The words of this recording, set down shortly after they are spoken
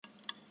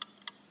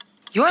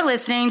You're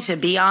listening to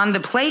Beyond the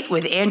Plate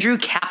with Andrew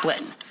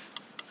Kaplan.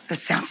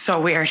 This sounds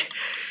so weird.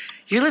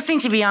 You're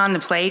listening to Beyond the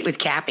Plate with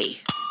Cappy.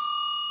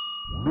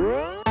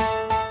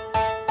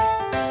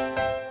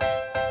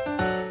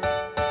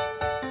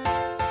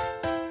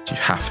 You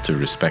have to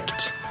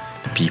respect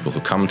the people who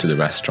come to the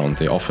restaurant.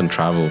 They often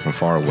travel from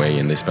far away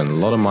and they spend a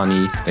lot of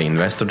money. They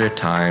invest of their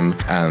time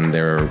and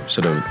they're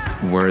sort of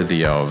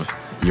worthy of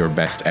your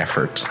best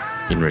effort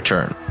in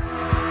return.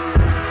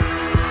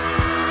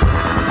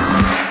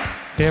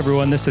 Hey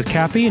everyone, this is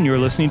Cappy and you're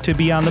listening to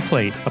Beyond the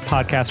Plate, a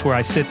podcast where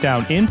I sit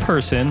down in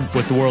person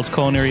with the world's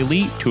culinary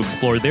elite to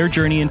explore their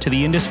journey into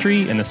the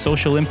industry and the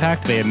social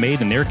impact they have made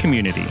in their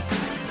community.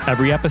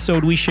 Every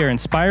episode we share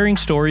inspiring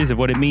stories of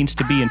what it means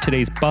to be in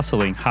today's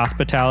bustling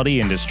hospitality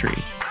industry.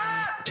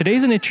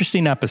 Today's an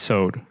interesting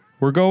episode.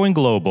 We're going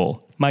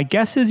global. My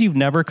guess is you've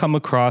never come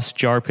across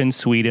Järpen,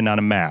 Sweden on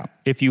a map.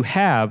 If you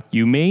have,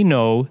 you may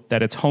know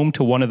that it's home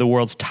to one of the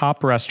world's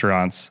top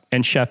restaurants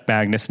and Chef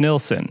Magnus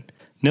Nilsson.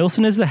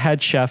 Nilsson is the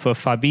head chef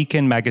of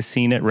Faviken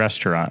Magasinet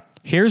restaurant.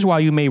 Here's why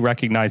you may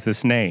recognize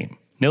this name.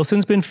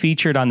 Nilsson's been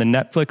featured on the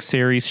Netflix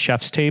series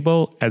Chef's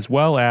Table, as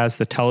well as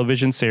the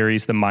television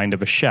series The Mind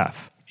of a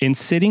Chef. In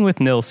sitting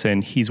with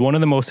Nilsson, he's one of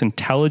the most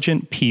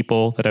intelligent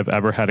people that I've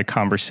ever had a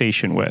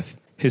conversation with.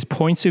 His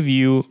points of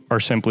view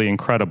are simply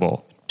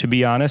incredible. To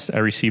be honest, I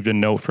received a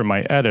note from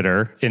my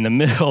editor in the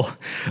middle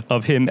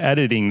of him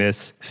editing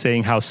this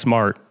saying how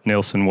smart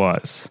Nilsson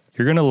was.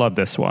 You're going to love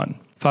this one.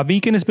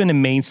 Faviken has been a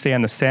mainstay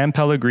on the San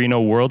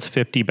Pellegrino World's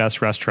 50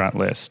 Best Restaurant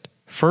list,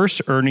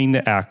 first earning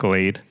the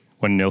accolade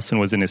when Nilsson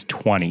was in his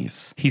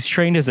 20s. He's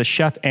trained as a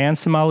chef and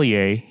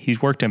sommelier.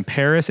 He's worked in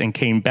Paris and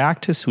came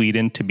back to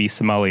Sweden to be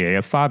sommelier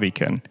of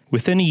Faviken.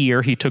 Within a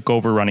year, he took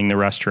over running the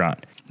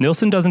restaurant.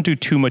 Nilsson doesn't do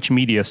too much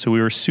media, so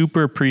we were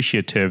super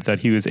appreciative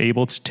that he was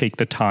able to take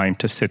the time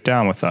to sit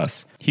down with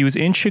us. He was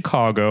in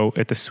Chicago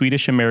at the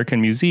Swedish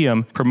American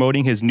Museum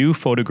promoting his new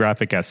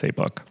photographic essay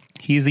book.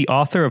 He is the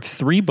author of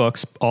 3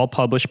 books, all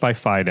published by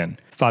Phaidon: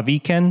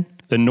 Faviken,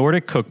 The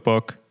Nordic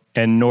Cookbook,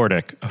 and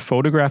Nordic, a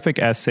photographic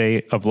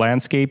essay of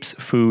landscapes,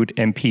 food,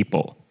 and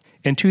people.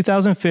 In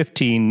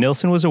 2015,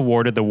 Nilsson was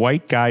awarded the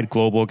White Guide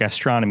Global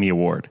Gastronomy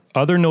Award.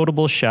 Other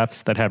notable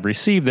chefs that have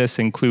received this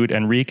include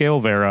Enrique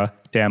Olvera,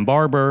 Dan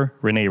Barber,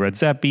 Rene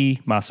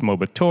Redzepi, Massimo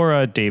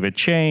Bottura, David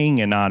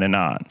Chang, and on and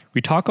on. We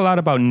talk a lot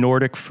about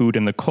Nordic food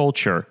and the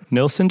culture.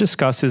 Nilsson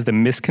discusses the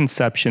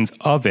misconceptions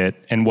of it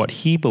and what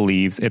he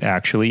believes it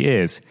actually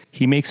is.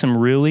 He makes some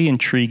really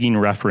intriguing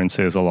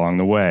references along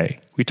the way.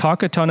 We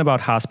talk a ton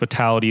about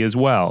hospitality as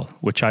well,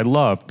 which I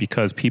love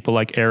because people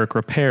like Eric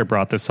Ripert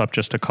brought this up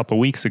just a couple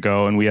weeks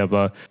ago, and we have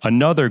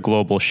another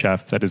global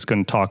chef that is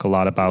going to talk a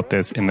lot about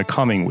this in the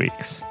coming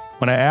weeks.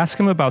 When I asked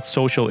him about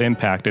social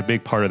impact, a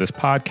big part of this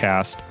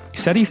podcast, he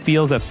said he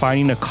feels that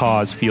finding a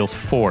cause feels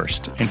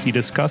forced, and he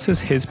discusses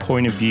his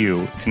point of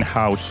view and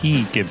how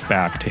he gives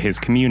back to his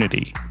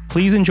community.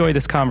 Please enjoy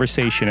this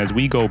conversation as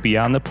we go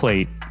beyond the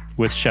plate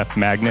with Chef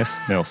Magnus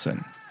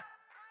Nilsson.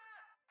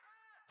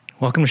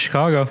 Welcome to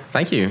Chicago.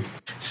 Thank you.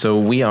 So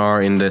we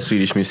are in the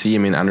Swedish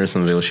Museum in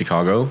Andersonville,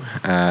 Chicago,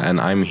 and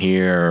I'm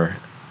here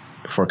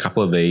for a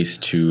couple of days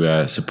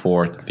to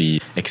support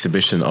the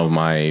exhibition of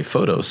my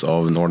photos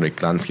of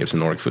Nordic landscapes and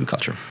Nordic food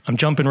culture. I'm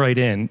jumping right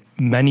in.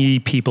 Many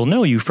people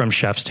know you from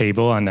Chef's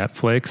Table on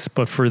Netflix,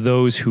 but for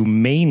those who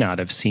may not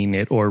have seen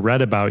it or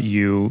read about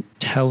you,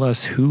 tell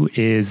us, who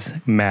is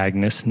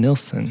Magnus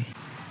Nilsson?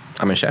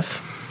 I'm a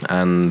chef.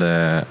 And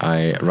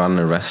I run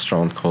a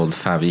restaurant called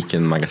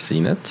Faviken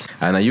Magasinet.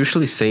 And I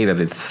usually say that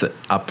it's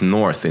up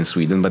north in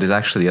Sweden, but it's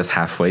actually just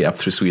halfway up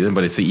through Sweden.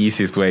 But it's the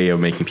easiest way of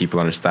making people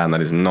understand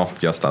that it's not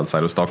just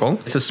outside of Stockholm.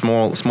 It's a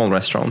small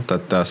restaurant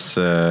that does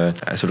a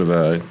sort of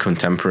a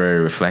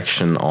contemporary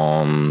reflection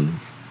on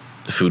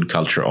the food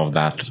culture of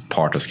that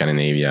part of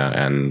Scandinavia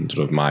and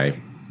sort of my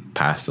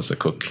past as a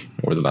cook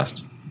over the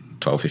last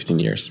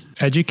 12-15 years.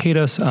 Educate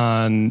us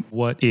on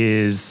what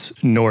is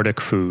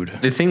Nordic food.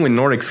 The thing with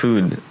Nordic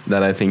food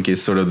that I think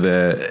is sort of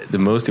the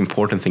most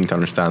important thing to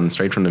understand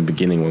straight from the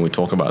beginning when we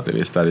talk about it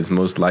is that it's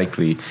most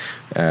likely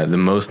the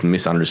most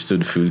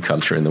misunderstood food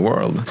culture in the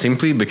world.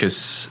 Simply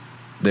because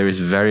there is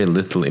very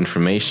little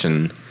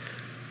information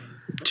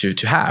to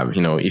have,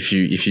 if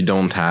you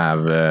don't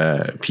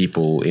have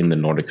people in the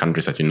Nordic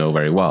countries that you know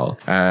very well.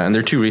 And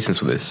there are 2 reasons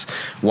for this.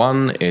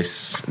 One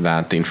is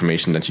that the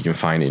information that you can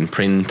find in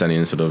print and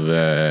in sort of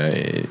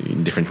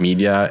different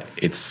media,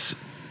 it's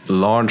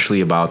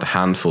largely about a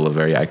handful of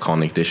very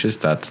iconic dishes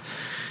that,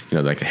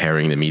 like the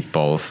herring, the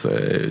meatballs,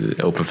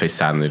 open-faced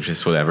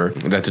sandwiches, whatever,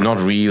 that do not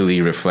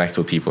really reflect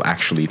what people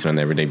actually eat on an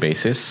everyday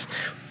basis.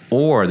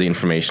 Or the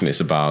information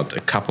is about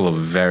a couple of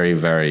very,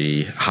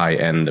 very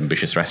high-end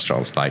ambitious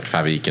restaurants like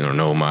Faviken or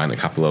Noma and a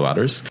couple of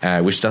others,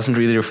 which doesn't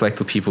really reflect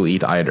what people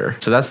eat either.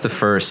 So that's the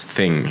first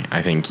thing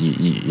I think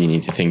you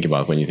need to think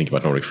about when you think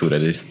about Nordic food.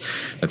 That is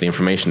that the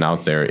information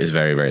out there is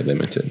very, very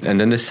limited. And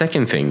then the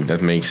second thing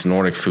that makes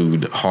Nordic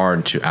food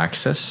hard to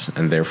access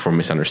and therefore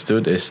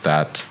misunderstood is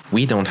that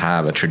we don't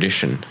have a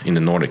tradition in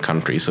the Nordic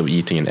countries of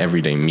eating an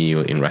everyday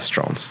meal in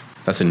restaurants.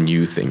 That's a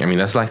new thing. I mean,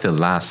 that's like the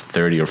last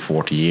 30 or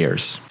 40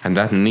 years. And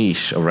that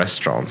niche of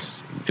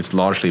restaurants, it's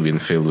largely been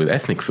filled with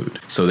ethnic food.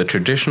 So the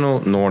traditional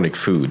Nordic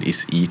food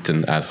is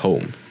eaten at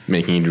home,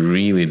 making it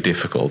really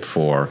difficult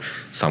for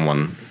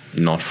someone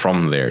not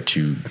from there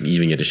to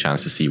even get a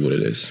chance to see what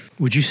it is.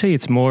 Would you say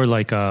it's more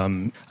like,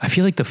 I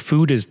feel like the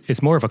food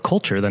is more of a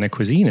culture than a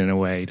cuisine in a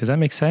way. Does that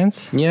make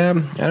sense? Yeah,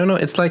 I don't know.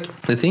 It's like,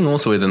 the thing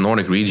also with the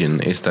Nordic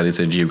region is that it's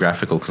a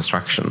geographical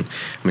construction.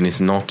 I mean, it's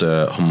not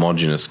a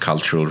homogeneous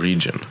cultural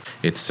region.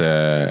 It's,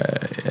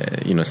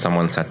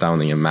 someone sat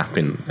down in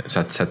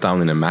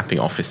a mapping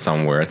office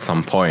somewhere at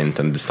some point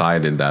and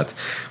decided that,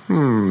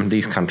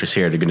 these countries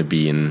here, they're going to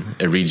be in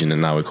a region, and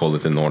now we call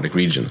it the Nordic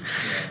region.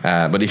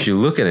 But if you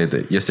look at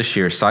it, just the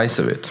sheer size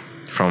of it,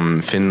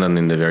 from Finland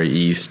in the very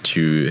east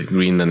to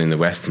Greenland in the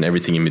west and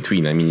everything in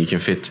between. I mean, you can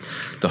fit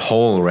the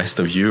whole rest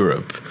of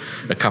Europe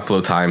a couple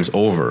of times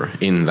over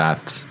in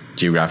that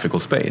geographical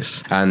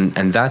space.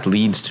 And that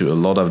leads to a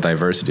lot of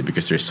diversity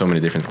because there's so many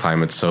different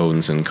climate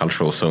zones and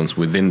cultural zones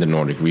within the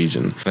Nordic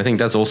region. I think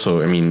that's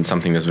also,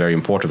 something that's very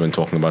important when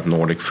talking about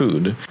Nordic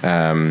food,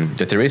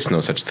 that there is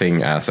no such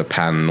thing as a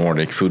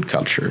pan-Nordic food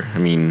culture. I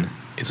mean,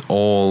 it's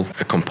all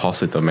a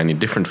composite of many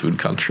different food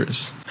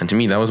cultures. And to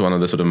me, that was one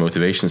of the sort of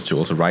motivations to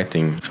also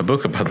writing a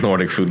book about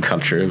Nordic food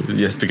culture,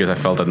 just because I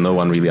felt that no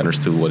one really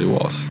understood what it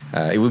was.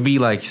 It would be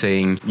like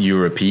saying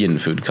European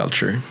food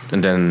culture,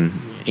 and then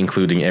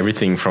including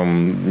everything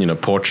from,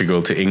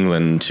 Portugal to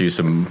England to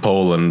some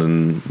Poland,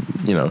 and,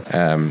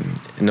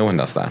 no one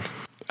does that.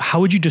 How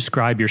would you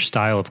describe your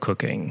style of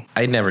cooking?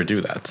 I never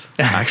do that,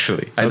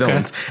 actually. I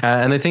don't.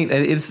 And I think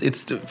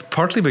it's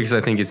partly because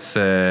I think it's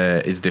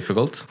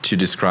difficult to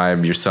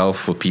describe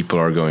yourself what people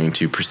are going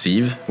to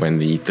perceive when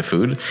they eat the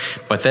food.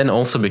 But then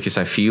also because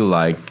I feel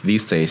like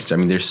these days,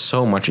 there's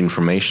so much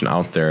information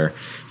out there,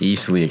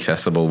 easily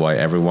accessible by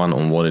everyone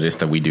on what it is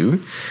that we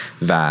do,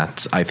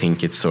 that I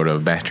think it's sort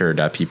of better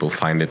that people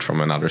find it from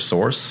another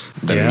source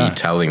than me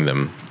telling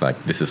them,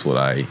 like, this is what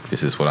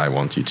I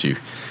want you to,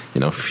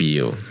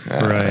 feel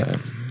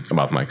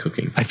about my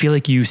cooking. I feel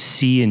like you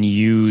see and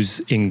use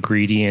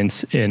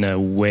ingredients in a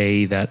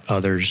way that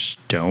others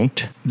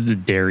don't. The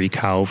dairy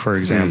cow, for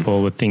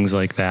example, with things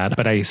like that.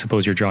 But I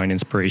suppose you're drawing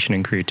inspiration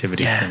and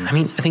creativity. Yeah,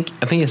 I think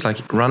it's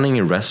like running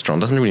a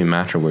restaurant. Doesn't really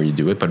matter where you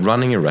do it, but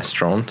running a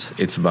restaurant,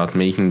 it's about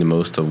making the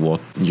most of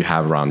what you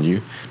have around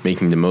you,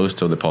 making the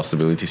most of the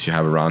possibilities you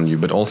have around you,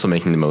 but also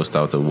making the most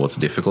out of what's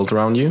difficult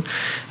around you.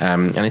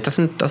 And it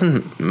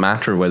doesn't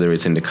matter whether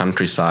it's in the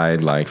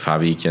countryside like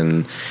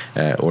Faviken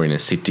or in a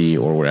city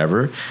or wherever.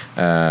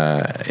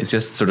 It's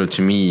just sort of,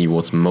 to me,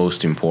 what's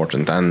most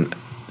important. And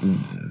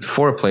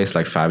for a place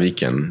like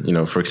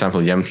Faviken, for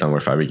example, Jämtland, where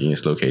Faviken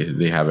is located,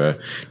 they have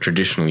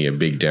traditionally a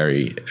big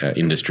dairy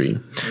industry.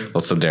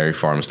 Lots of dairy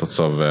farms, lots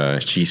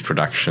of cheese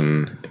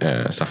production,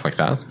 stuff like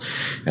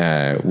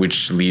that,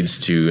 which leads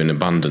to an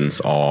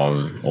abundance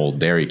of old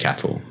dairy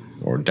cattle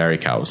or dairy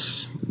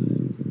cows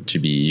to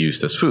be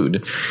used as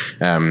food.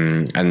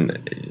 And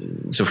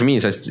so for me,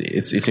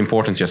 it's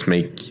important to just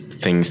make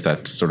things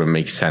that sort of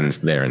make sense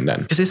there and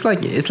then. Because it's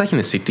like in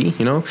a city,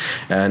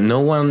 no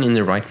one in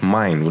their right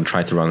mind would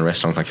try to run a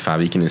restaurant like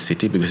Faviken in a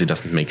city because it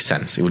doesn't make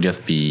sense. It would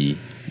just be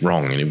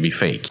wrong and it would be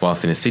fake.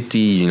 Whilst in a city,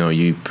 you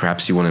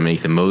want to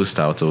make the most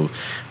out of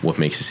what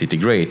makes a city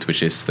great,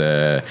 which is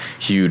the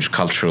huge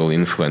cultural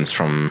influence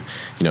from,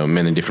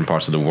 many different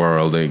parts of the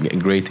world, a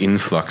great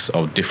influx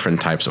of different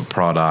types of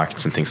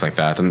products and things like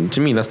that. And to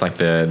me, that's like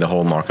the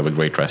hallmark of a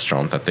great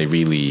restaurant, that they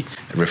really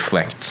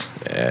reflect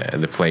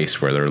the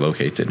place where they're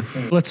located.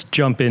 Let's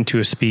jump into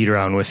a speed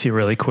round with you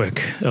really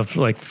quick of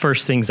like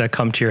first things that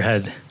come to your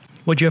head.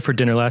 What'd you have for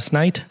dinner last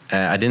night?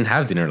 I didn't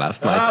have dinner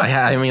last night.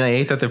 I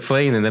ate at the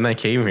plane and then I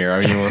came here.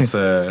 It was,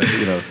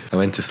 I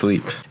went to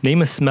sleep.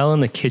 Name a smell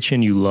in the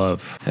kitchen you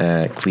love.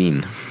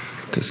 Clean.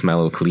 The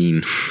smell of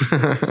clean.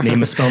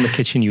 Name a smell in the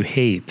kitchen you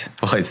hate.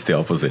 Well, it's the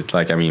opposite.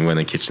 When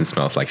a kitchen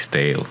smells like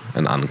stale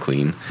and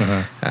unclean.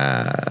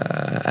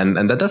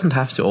 And that doesn't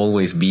have to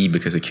always be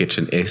because a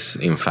kitchen is,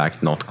 in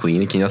fact, not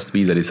clean. It can just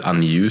be that it's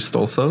unused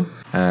also.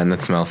 And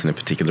that smells in a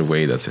particular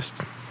way that's just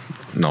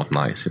not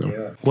nice,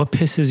 What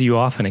pisses you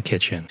off in a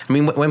kitchen?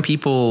 When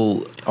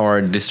people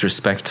are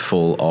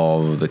disrespectful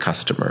of the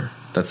customer,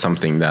 that's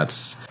something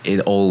it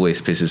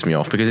always pisses me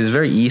off, because it's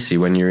very easy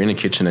when you're in a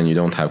kitchen and you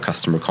don't have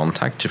customer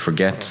contact to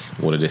forget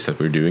what it is that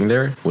we're doing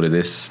there, what it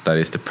is that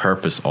is the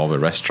purpose of a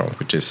restaurant,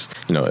 which is,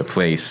 a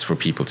place for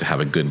people to have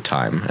a good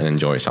time and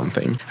enjoy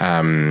something.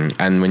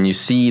 And when you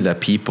see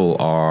that people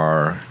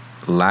are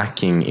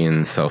lacking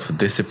in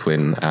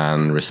self-discipline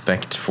and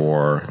respect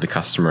for the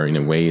customer in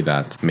a way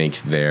that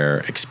makes their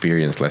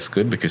experience less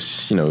good,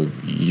 because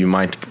you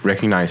might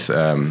recognize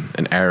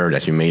an error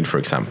that you made, for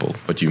example,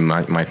 but you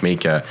might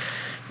make a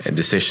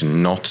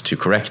decision not to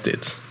correct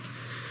it,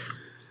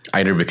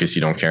 either because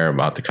you don't care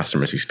about the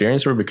customer's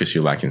experience or because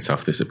you lack in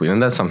self-discipline.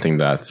 And that's something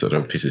that sort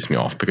of pisses me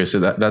off, because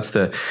that's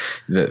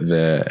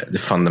the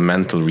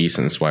fundamental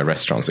reasons why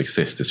restaurants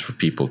exist, is for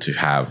people to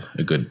have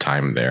a good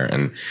time there.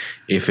 And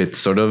if it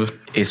sort of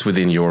is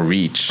within your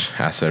reach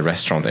as a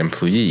restaurant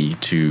employee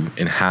to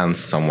enhance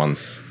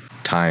someone's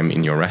time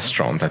in your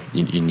restaurant that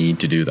you need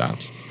to do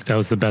that. That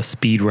was the best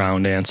speed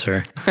round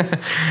answer.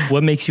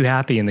 What makes you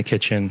happy in the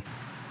kitchen?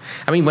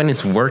 I mean, when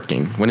it's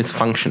working, when it's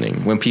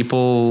functioning, when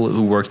people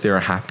who work there are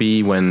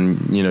happy, when,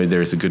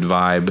 there's a good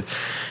vibe,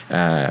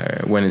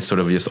 when it's sort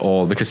of just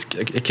all, because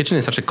a kitchen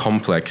is such a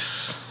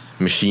complex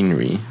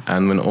machinery,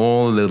 and when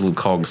all the little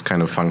cogs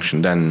kind of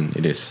function, then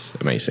it is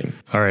amazing.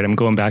 All right, I'm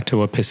going back to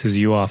what pisses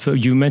you off.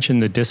 You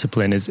mentioned the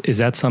discipline. Is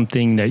that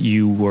something that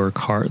you work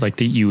hard, like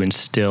that you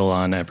instill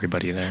on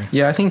everybody there?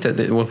 Yeah, I think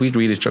that what we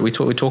really try, we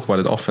talk about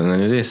it often,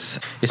 and it's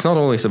not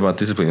always about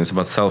discipline, it's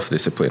about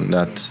self-discipline,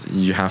 that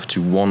you have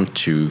to want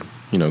to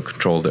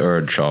control the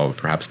urge of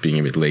perhaps being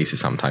a bit lazy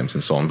sometimes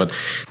and so on. But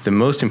the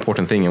most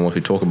important thing, and what we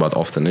talk about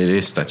often, it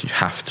is that you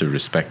have to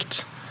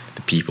respect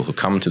the people who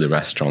come to the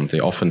restaurant. They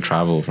often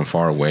travel from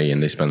far away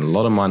and they spend a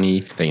lot of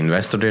money, they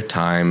invest of their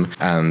time,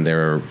 and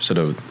they're sort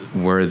of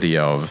worthy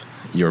of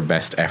your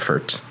best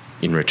effort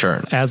in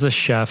return. As a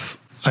chef,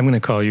 I'm going to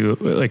call you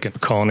like a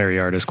culinary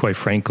artist, quite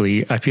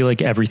frankly. I feel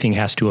like everything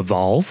has to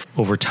evolve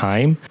over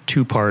time.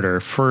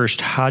 Two-parter. First,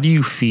 how do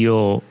you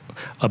feel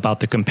about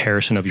the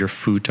comparison of your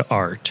food to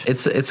art?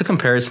 It's a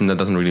comparison that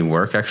doesn't really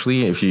work,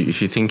 actually, if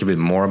you think a bit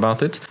more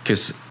about it,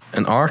 because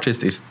an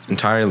artist is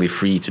entirely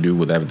free to do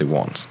whatever they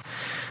want,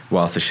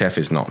 whilst a chef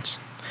is not.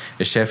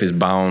 A chef is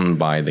bound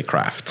by the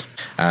craft.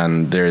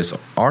 And there's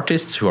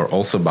artists who are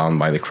also bound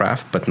by the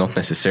craft, but not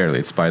necessarily.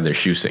 It's by their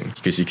choosing.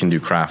 Because you can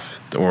do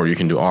craft, or you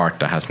can do art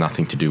that has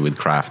nothing to do with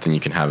craft, and you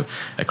can have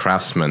a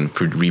craftsman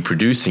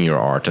reproducing your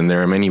art, and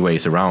there are many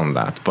ways around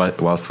that.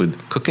 But whilst with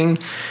cooking,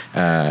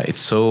 it's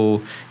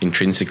so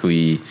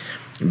intrinsically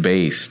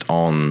based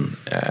on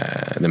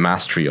the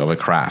mastery of a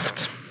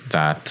craft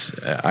that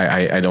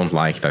I don't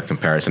like that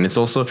comparison. It's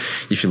also,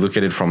 if you look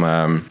at it from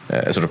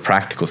a sort of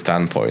practical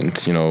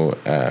standpoint,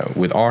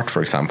 with art,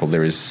 for example,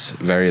 there is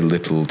very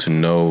little to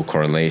no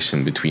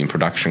correlation between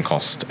production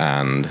cost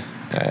and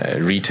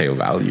retail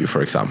value,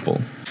 for example.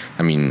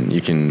 I mean,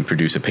 you can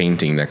produce a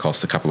painting that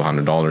costs a couple of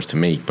 $100s to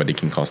make, but it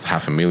can cost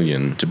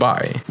 $500,000 to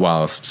buy.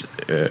 Whilst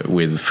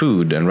with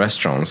food and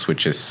restaurants,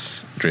 which is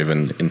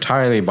driven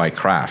entirely by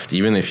craft,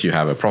 even if you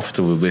have a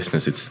profitable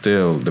business, it's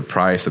still the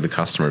price that the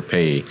customer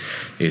pay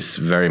is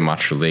very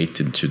much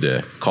related to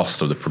the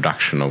cost of the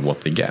production of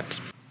what they get.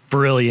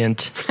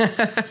 Brilliant.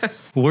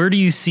 Where do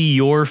you see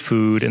your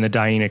food and the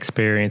dining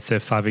experience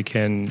at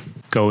Fäviken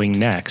going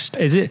next?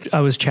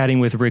 I was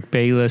chatting with Rick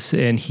Bayless,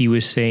 and he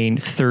was saying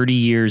 30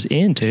 years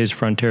into his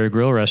Frontera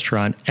Grill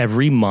restaurant,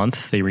 every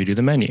month they redo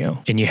the menu.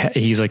 And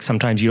he's like,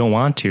 sometimes you don't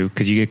want to,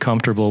 because you get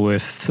comfortable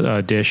with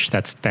a dish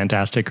that's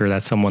fantastic or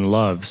that someone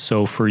loves.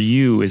 So for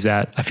you,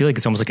 I feel like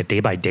it's almost like a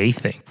day-by-day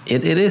thing.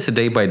 It is a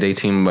day-by-day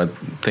thing,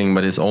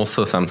 but it's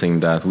also something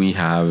that we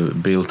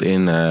have built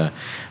in a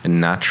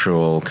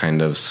natural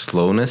kind of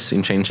slowness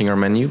in changing our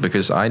menu,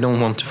 because I don't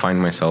want to find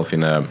myself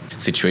in a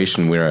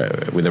situation where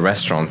with a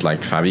restaurant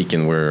like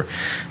Fäviken, where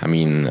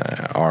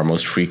our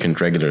most frequent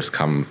regulars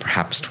come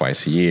perhaps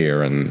twice a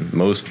year, and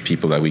most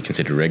people that we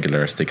consider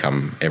regulars, they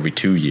come every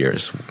 2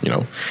 years.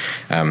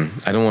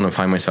 I don't want to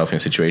find myself in a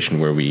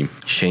situation where we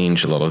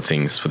change a lot of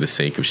things for the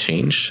sake of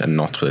change and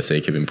not for the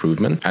sake of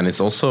improvement. And it's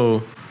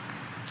also,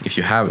 if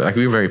you have,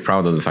 we're very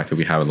proud of the fact that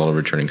we have a lot of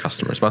returning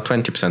customers. About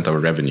 20% of our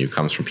revenue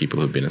comes from people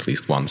who've been at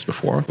least once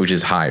before, which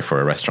is high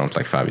for a restaurant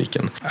like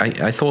Fäviken.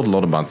 I thought a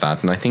lot about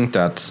that, and I think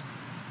that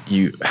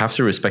you have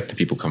to respect the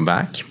people come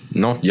back,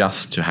 not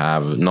just to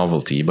have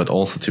novelty, but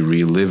also to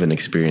relive an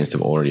experience they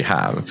already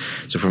have.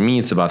 So for me,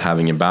 it's about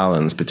having a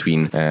balance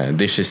between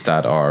dishes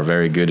that are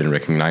very good and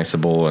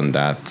recognizable, and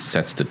that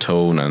sets the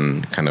tone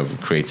and kind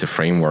of creates a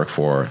framework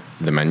for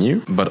the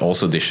menu, but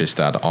also dishes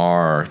that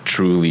are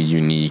truly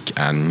unique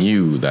and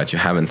new that you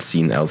haven't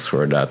seen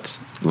elsewhere, that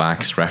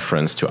lacks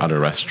reference to other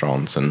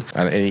restaurants, and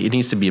it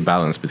needs to be a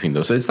balance between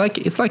those. So it's like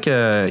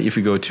if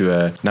we go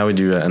to now we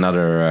do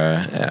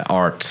another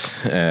art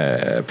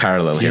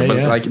parallel here, but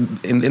like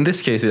in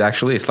this case, it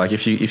actually is like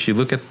if you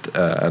look at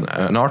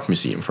an art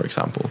museum, for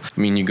example.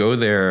 You go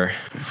there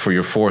for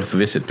your fourth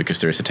visit because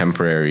there's a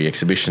temporary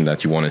exhibition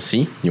that you want to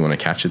see, you want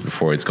to catch it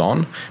before it's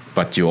gone,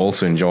 but you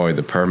also enjoy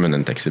the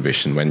permanent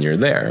exhibition when you're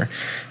there,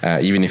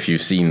 even if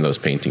you've seen those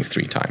paintings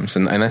 3 times.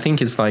 And I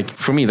think it's like,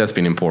 for me, that's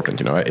been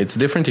important. It's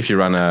different if you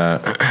run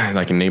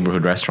a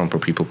neighborhood restaurant where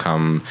people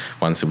come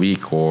once a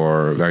week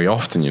or very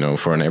often,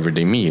 for an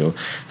everyday meal.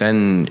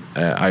 Then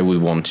I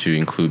would want to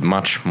include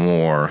much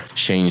more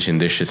change in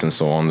dishes and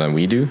so on than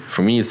we do.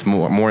 For me, it's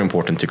more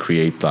important to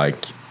create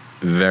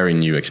very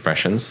new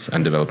expressions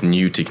and develop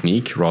new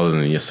technique rather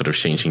than just sort of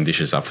changing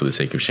dishes up for the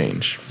sake of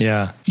change.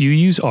 Yeah. You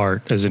use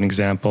art as an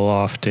example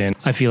often.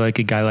 I feel like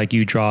a guy like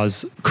you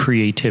draws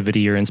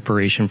creativity or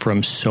inspiration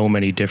from so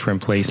many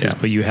different places,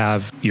 but you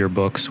have your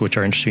books, which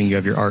are interesting. You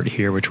have your art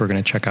here, which we're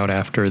going to check out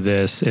after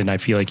this. And I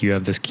feel like you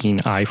have this keen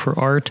eye for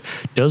art.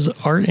 Does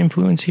art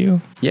influence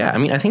you? Yeah,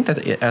 I think that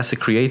as a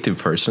creative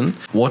person,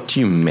 what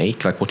you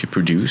make, what you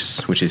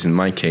produce, which is in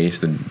my case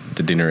the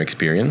dinner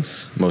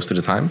experience most of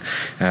the time,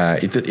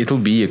 it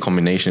it'll be a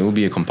combination, it will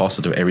be a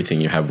composite of everything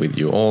you have with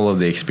you, all of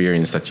the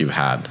experience that you've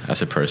had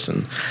as a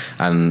person.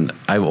 And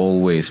I've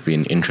always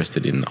been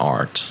interested in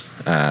art,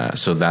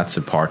 so that's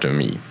a part of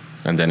me.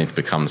 And then it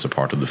becomes a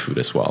part of the food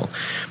as well.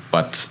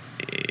 But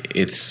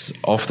it's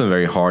often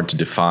very hard to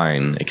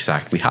define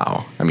exactly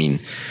how. I mean,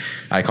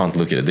 I can't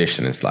look at a dish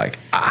and it's like,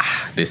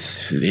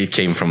 it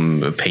came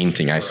from a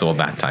painting I saw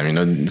that time. You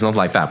know, it's not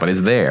like that, but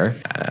it's there.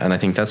 And I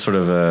think that's sort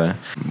of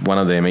one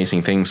of the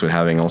amazing things with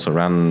having also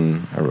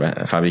run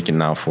Faviken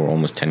now for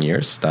almost 10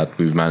 years, that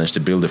we've managed to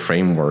build a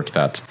framework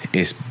that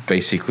is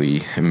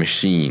basically a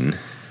machine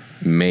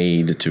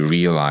made to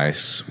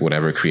realize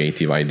whatever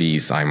creative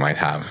ideas I might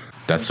have.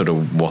 That's sort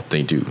of what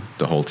they do,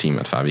 the whole team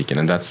at Faviken.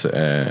 And that's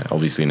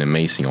obviously an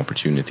amazing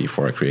opportunity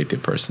for a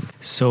creative person.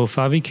 So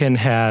Faviken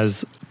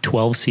has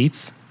 12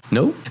 seats?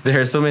 No, there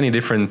are so many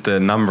different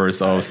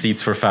numbers of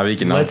seats for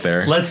Faviken out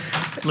there.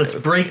 Let's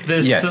break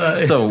this.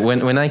 Yes. So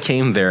when I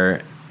came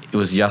there, it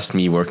was just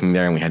me working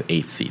there, and we had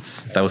 8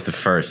 seats. That was the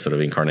first sort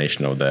of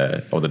incarnation of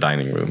the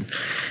dining room.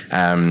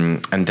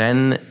 And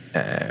then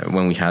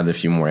when we had a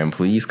few more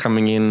employees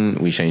coming in,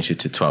 we changed it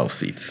to 12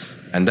 seats.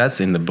 And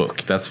that's in the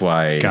book. That's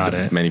why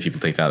many people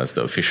take that as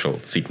the official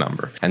seat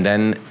number. And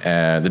then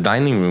the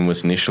dining room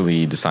was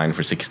initially designed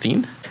for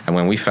 16. And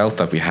when we felt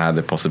that we had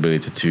the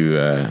possibility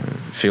to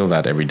fill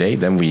that every day,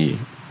 then we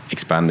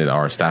expanded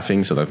our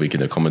staffing so that we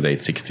could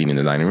accommodate 16 in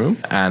the dining room.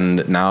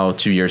 And now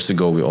 2 years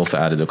ago, we also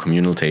added a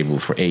communal table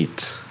for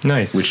 8.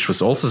 Nice. Which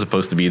was also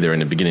supposed to be there in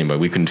the beginning, but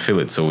we couldn't fill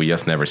it, so we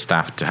just never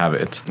staffed to have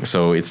it.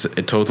 So it's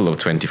a total of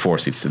 24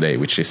 seats today,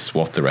 which is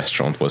what the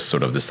restaurant was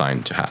sort of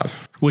designed to have.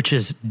 Which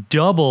is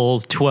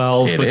double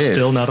 12, it but is.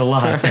 Still not a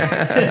lot.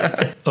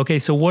 Okay,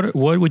 so what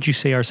would you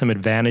say are some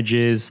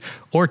advantages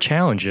or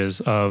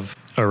challenges of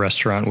a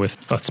restaurant with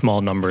a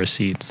small number of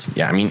seats?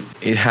 Yeah, I mean,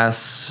 it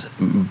has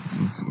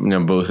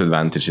both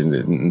advantages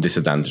and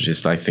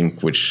disadvantages, I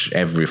think, which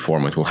every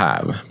format will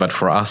have. But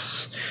for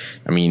us,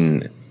 I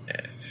mean,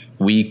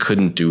 we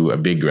couldn't do a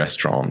big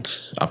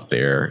restaurant up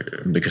there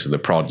because of the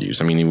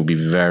produce. I mean, it would be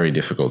very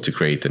difficult to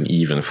create an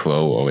even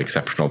flow of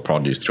exceptional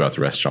produce throughout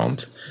the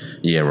restaurant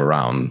year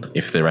around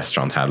if the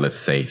restaurant had, let's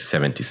say,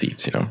 70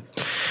 seats,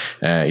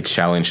 It's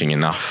challenging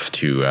enough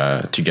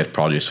to get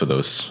produce for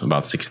those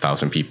about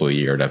 6,000 people a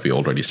year that we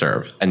already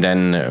serve. And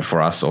then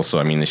for us also,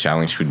 I mean, the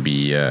challenge would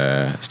be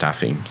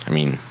staffing. I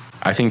mean,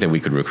 I think that we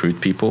could recruit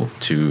people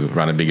to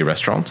run a bigger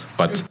restaurant,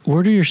 but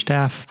where do your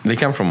staff? They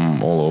come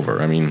from all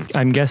over. I mean,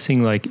 I'm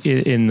guessing I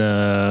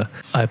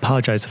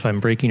apologize if I'm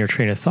breaking your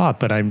train of thought,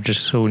 but I'm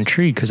just so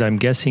intrigued because I'm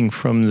guessing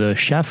from the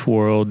chef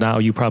world, now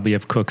you probably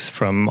have cooks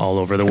from all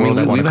over the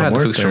world. We've had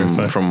cooks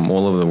from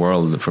all over the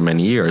world for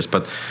many years,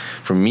 but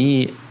for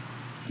me,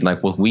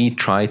 like what we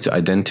try to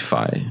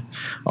identify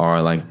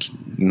are like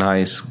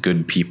nice,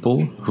 good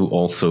people who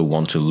also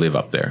want to live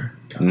up there.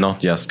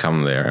 Not just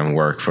come there and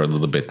work for a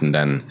little bit and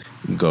then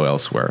go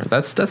elsewhere.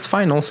 That's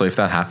fine also if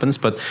that happens,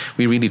 but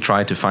we really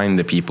try to find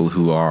the people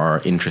who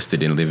are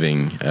interested in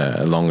living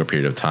a longer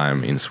period of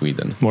time in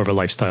Sweden. More of a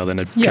lifestyle than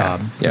a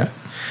job. Yeah.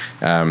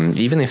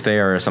 Even if they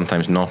are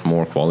sometimes not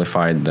more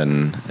qualified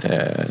than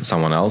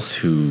someone else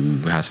who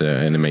has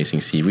an amazing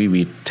CV,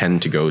 we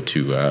tend to go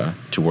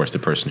towards the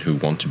person who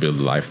wants to build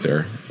a life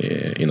there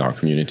in our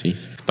community.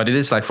 But it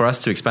is like for us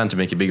to expand to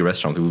make a bigger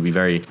restaurant, it would be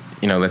very,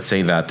 let's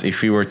say that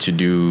if we were to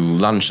do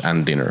lunch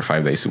and dinner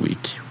 5 days a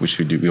week, which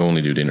we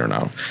only do dinner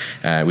now,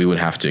 we would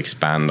have to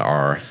expand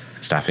our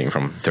staffing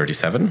from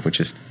 37, which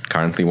is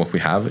currently what we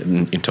have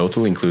in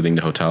total, including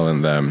the hotel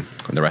and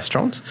the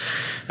restaurant,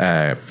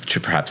 to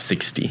perhaps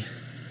 60.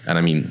 And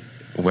I mean,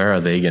 where are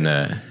they going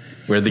to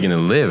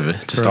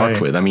live to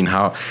start with? I mean,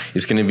 how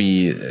it's going to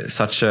be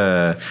such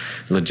a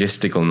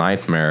logistical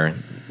nightmare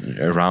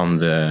around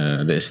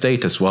the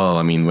estate as well.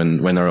 I mean,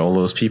 when are all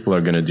those people are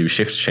going to do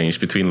shift change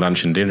between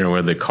lunch and dinner,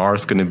 where the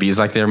car's going to be? It's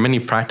like there are many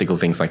practical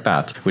things like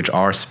that, which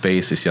our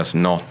space is just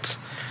not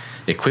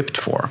equipped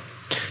for.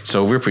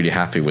 So we're pretty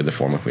happy with the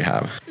format we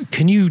have.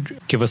 Can you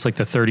give us like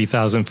the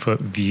 30,000-foot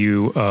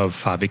view of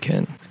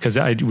Faviken? Because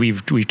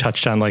we've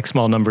touched on like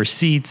small number of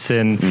seats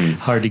and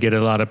hard to get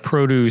a lot of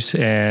produce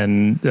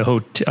and the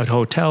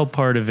hotel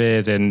part of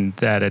it, and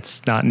that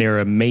it's not near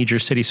a major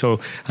city.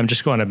 So I'm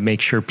just going to make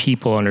sure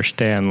people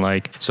understand.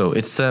 Like, so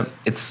it's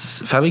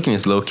Faviken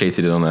is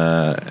located on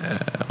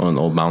an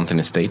old mountain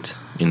estate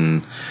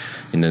in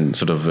the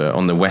sort of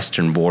on the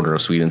western border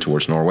of Sweden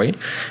towards Norway.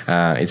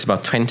 It's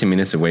about 20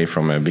 minutes away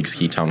from a big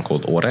ski town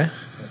called Åre,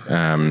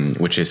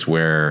 which is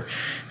where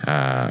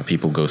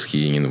people go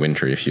skiing in the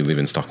winter. If you live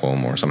in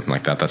Stockholm or something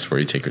like that, that's where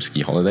you take your ski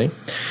holiday.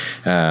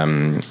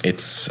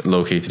 It's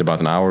located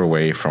about an hour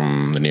away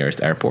from the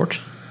nearest airport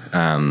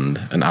and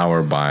an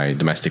hour by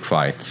domestic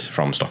flight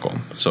from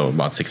Stockholm. So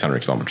about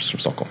 600 kilometers from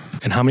Stockholm.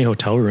 And how many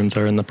hotel rooms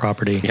are in the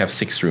property? We have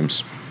 6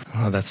 rooms.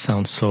 Oh, that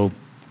sounds so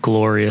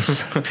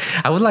glorious.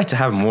 I would like to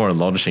have more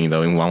lodging,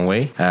 though, in one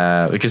way,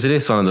 because it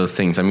is one of those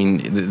things. I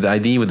mean, the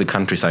idea with the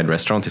countryside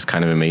restaurant is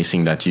kind of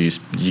amazing that you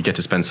get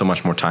to spend so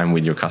much more time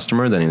with your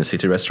customer than in a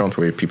city restaurant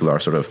where people are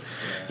sort of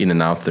in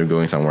and out, they're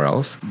going somewhere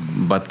else.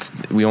 But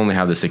we only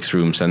have the 6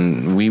 rooms,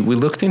 and we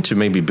looked into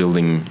maybe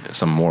building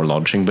some more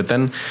lodging, but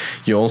then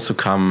you also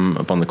come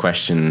upon the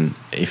question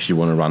if you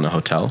want to run a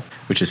hotel,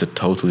 which is a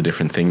totally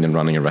different thing than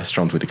running a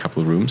restaurant with a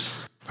couple of rooms.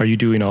 Are you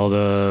doing all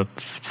the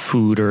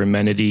food or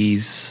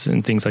amenities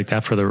and things like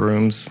that for the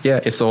rooms?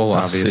 Yeah, it's all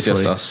us. Obviously. It's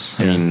just us.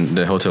 Yeah. I mean,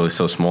 the hotel is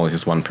so small; it's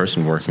just one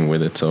person working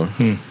with it. So,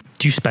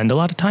 do you spend a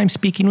lot of time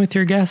speaking with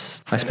your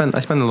guests? I spend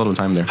a lot of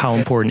time there. How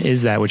important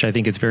is that? Which I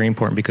think is very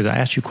important, because I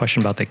asked you a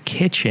question about the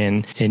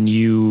kitchen and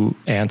you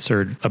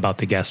answered about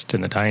the guest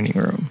in the dining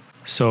room.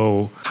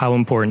 So how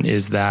important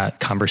is that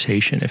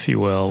conversation, if you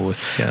will,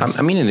 with guests?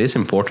 I mean, it is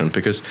important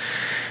because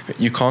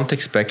you can't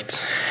expect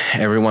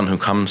everyone who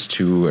comes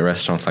to a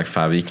restaurant like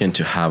Fäviken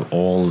to have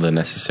all the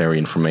necessary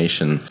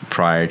information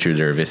prior to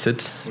their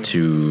visit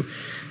to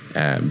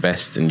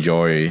best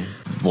enjoy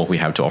what we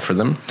have to offer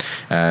them.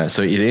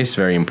 So it is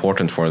very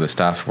important for the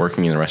staff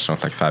working in a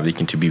restaurant like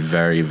Fäviken to be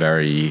very,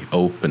 very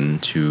open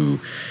to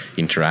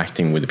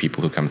interacting with the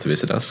people who come to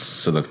visit us,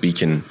 so that we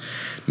can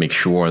make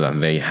sure that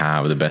they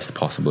have the best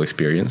possible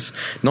experience.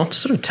 Not to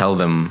sort of tell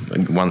them,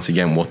 once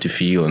again, what to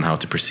feel and how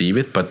to perceive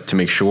it, but to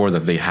make sure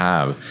that they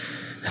have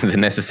the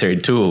necessary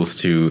tools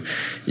to,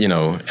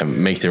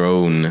 make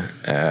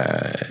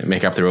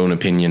up their own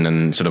opinion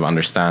and sort of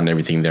understand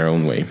everything their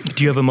own way.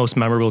 Do you have a most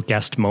memorable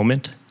guest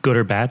moment, good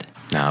or bad?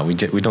 No, we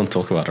don't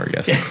talk about our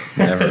guests.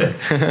 Never.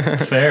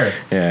 Fair.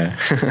 Yeah.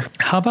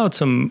 How about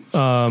some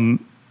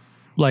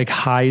like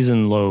highs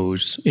and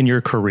lows in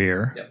your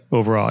career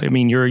overall? I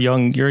mean, you're a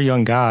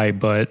young guy,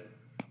 but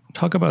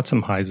talk about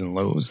some highs and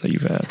lows that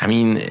you've had. I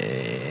mean,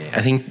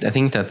 I think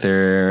that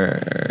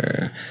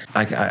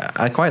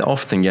I quite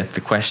often get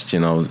the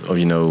question of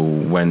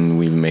when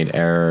we've made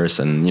errors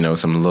and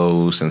some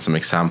lows and some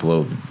example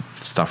of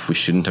stuff we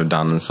shouldn't have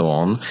done and so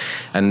on.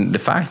 And the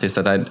fact is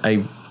that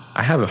I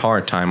have a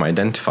hard time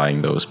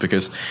identifying those,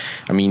 because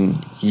I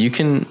mean, you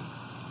can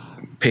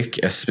pick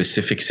a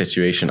specific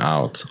situation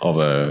out of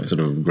a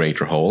sort of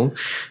greater whole.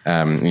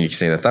 And you can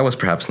say that was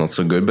perhaps not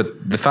so good, but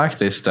the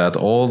fact is that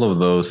all of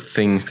those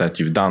things that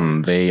you've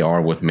done, they are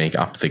what make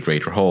up the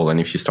greater whole. And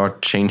if you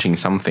start changing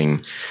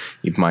something,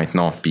 it might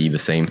not be the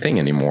same thing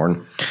anymore.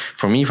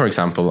 For me, for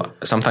example,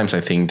 sometimes I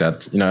think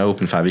that, I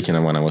opened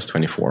Fäviken when I was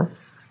 24.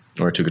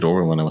 Or I took it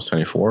over when I was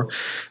 24.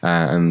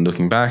 And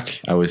looking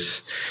back, I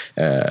was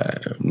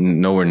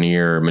nowhere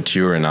near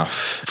mature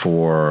enough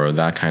for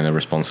that kind of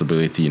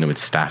responsibility, with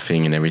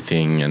staffing and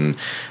everything. And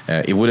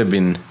it would have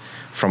been,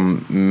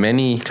 from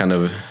many kind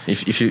of,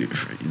 if you,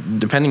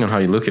 depending on how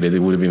you look at it, it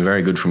would have been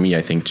very good for me,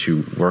 I think,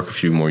 to work a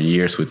few more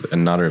years with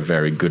another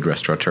very good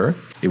restaurateur.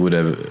 It would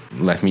have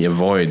let me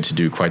avoid to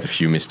do quite a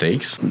few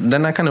mistakes.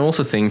 Then I kind of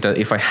also think that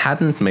if I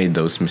hadn't made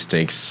those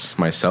mistakes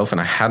myself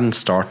and I hadn't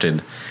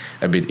started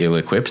a bit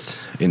ill-equipped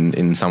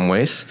in some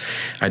ways,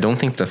 I don't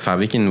think that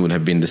Fäviken would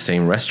have been the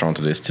same restaurant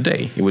it is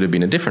today. It would have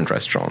been a different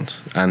restaurant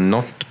and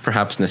not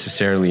perhaps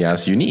necessarily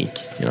as unique,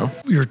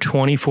 You're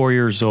 24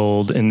 years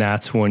old, and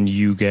that's when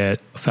you get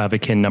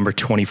Fäviken number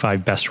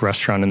 25 best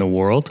restaurant in the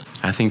world?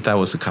 I think that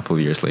was a couple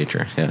of years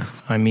later, yeah.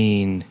 I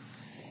mean,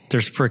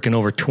 there's freaking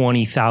over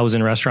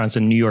 20,000 restaurants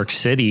in New York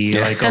City,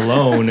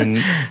 alone,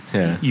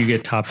 and you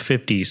get top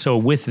 50. So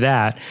with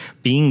that,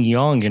 being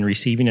young and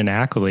receiving an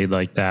accolade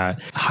like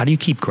that, how do you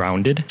keep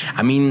grounded?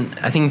 I mean,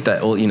 I think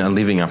that,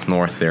 living up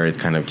north there, it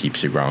kind of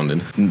keeps you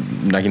grounded.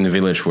 Like in the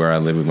village where I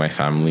live with my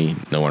family,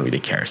 no one really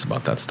cares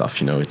about that stuff,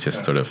 It's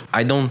just sort of,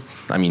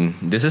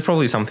 this is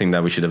probably something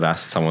that we should have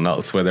asked someone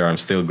else, whether I'm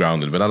still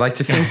grounded, but I like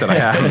to think that I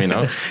am,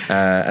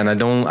 and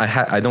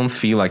I don't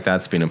feel like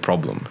that's been a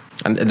problem.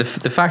 And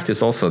the fact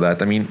is also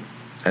that,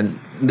 and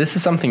this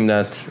is something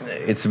that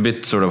it's a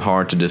bit sort of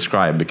hard to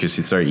describe, because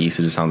it's very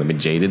easy to sound a bit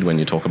jaded when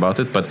you talk about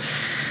it. But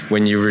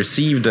when you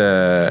received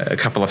a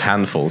couple of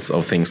handfuls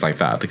of things like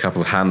that, a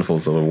couple of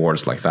handfuls of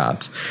awards like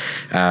that,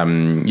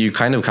 you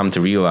kind of come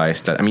to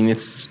realize that,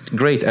 it's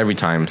great every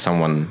time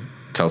someone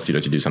tells you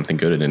that you do something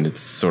good, and it's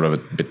sort of a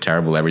bit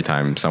terrible every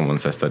time someone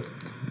says that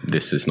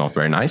this is not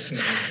very nice,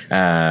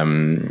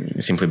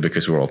 simply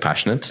because we're all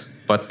passionate.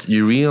 But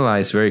you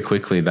realize very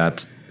quickly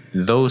that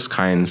those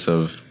kinds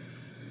of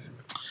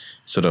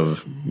sort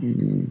of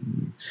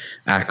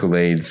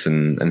accolades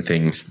and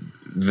things,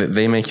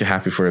 they make you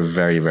happy for a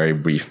very, very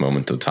brief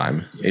moment of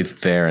time. It's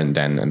there and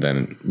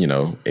then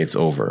it's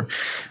over.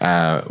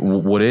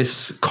 What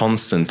is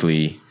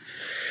constantly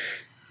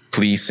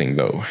pleasing,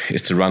 though,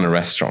 is to run a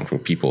restaurant where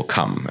people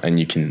come and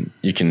you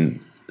can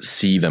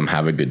see them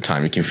have a good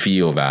time. You can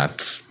feel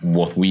that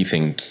what we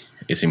think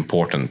is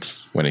important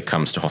when it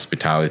comes to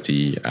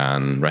hospitality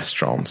and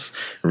restaurants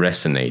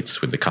resonates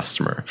with the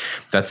customer.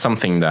 That's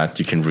something that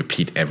you can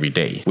repeat every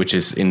day, which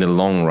is in the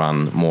long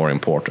run more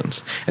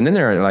important. And then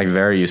there are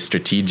various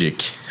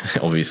strategic,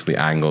 obviously,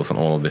 angles on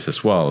all of this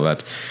as well.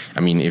 That,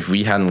 if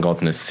we hadn't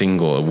gotten a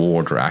single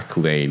award or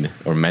accolade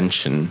or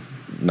mention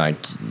like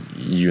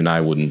you and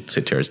I wouldn't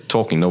sit here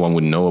talking. No one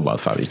would know about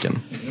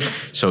Fäviken.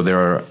 So there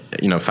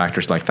are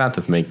factors like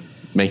that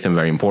make them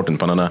very important.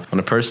 But on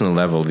a personal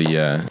level,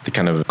 the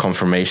kind of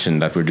confirmation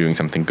that we're doing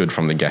something good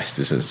from the guests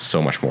is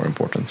so much more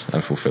important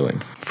and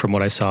fulfilling. From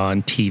what I saw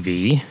on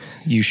TV,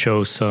 you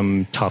show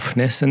some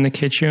toughness in the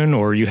kitchen,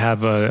 or you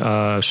have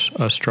a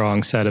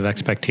strong set of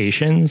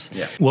expectations.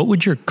 Yeah. What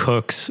would your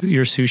cooks,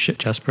 your sous chef,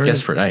 Jesper?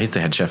 He's the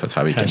head chef at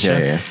Fäviken.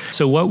 Yeah.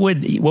 So what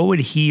would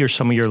he or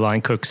some of your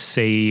line cooks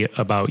say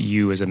about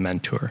you as a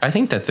mentor? I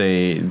think that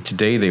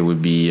today they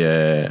would be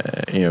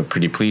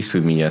pretty pleased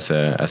with me as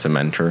a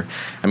mentor.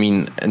 I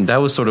mean, and that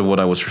was sort of what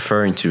I was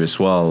referring to as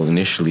well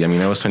initially. I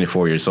mean, I was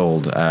 24 years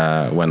old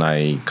when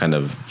I kind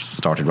of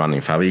started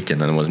running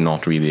Fäviken and was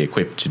not really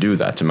equipped to do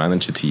that, to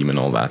manage a team and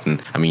all that.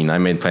 And I mean, I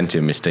made plenty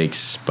of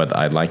mistakes, but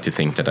I'd like to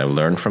think that I've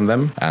learned from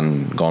them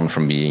and gone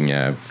from being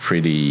a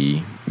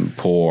pretty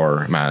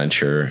poor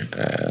manager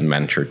and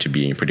mentor to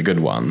being a pretty good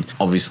one.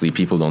 Obviously,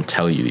 people don't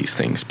tell you these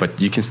things, but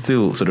you can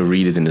still sort of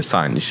read it in the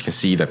signs. You can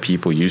see that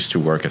people used to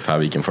work at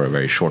Fäviken for a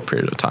very short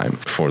period of time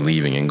before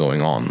leaving and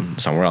going on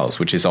somewhere else,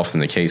 which is often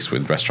the case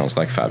with restaurants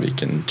like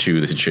Fäviken, to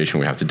the situation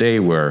we have today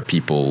where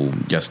people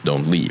just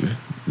don't leave.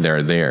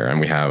 They're there, and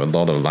we have a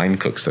lot of line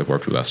cooks that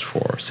worked with us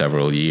for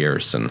several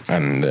years, and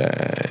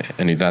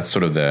that's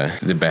sort of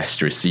the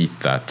best receipt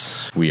that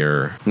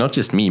we're, not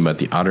just me, but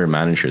the other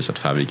managers at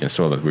Fäviken as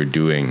well, that we're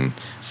doing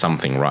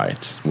something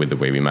right with the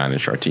way we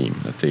manage our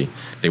team, that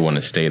they want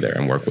to stay there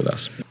and work with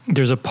us.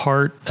 There's a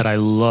part that I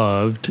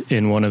loved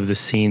in one of the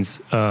scenes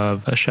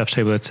of A Chef's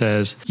Table that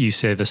says, you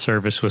say the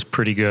service was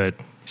pretty good.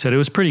 You said it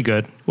was pretty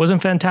good.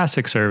 Wasn't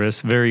fantastic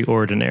service, very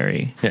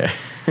ordinary. Yeah.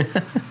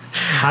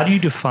 How do you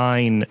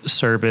define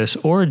service,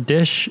 or a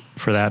dish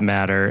for that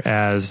matter,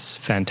 as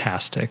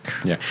fantastic?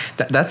 Yeah,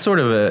 that's sort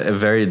of a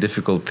very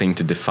difficult thing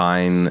to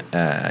define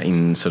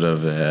in sort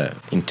of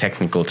in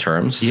technical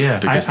terms. Yeah,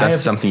 because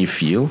that's something you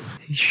feel.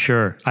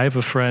 Sure. I have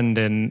a friend,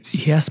 and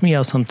he asked me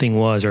how something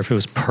was, or if it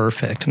was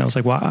perfect. And I was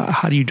like, well,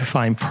 how do you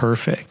define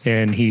perfect?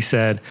 And he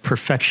said,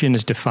 perfection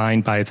is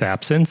defined by its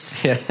absence.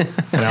 Yeah.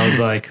 And I was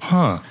like,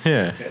 huh.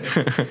 Yeah.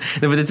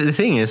 No, but the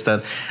thing is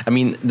that, I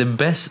mean, the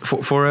best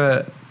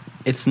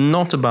it's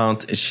not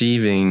about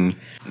achieving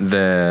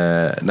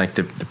the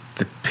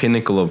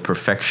pinnacle of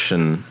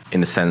perfection in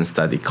the sense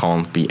that it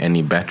can't be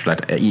any better.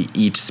 Like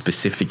each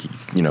specific,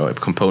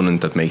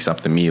 component that makes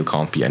up the meal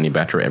can't be any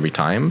better every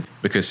time,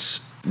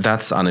 because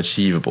that's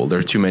unachievable. There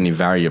are too many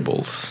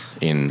variables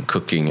in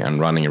cooking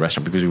and running a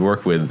restaurant, because we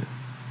work with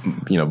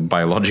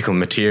biological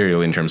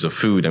material in terms of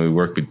food, and we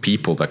work with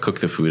people that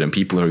cook the food and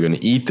people who are going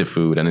to eat the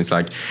food, and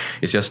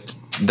it's just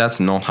that's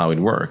not how it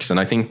works. And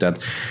I think that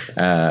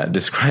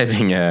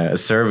describing a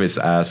service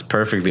as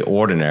perfectly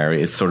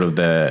ordinary is sort of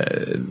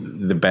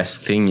the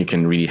best thing you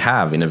can really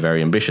have in a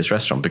very ambitious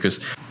restaurant, because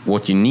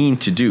what you need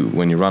to do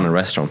when you run a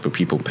restaurant where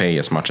people pay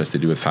as much as they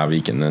do at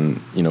Fäviken,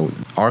 then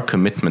our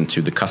commitment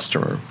to the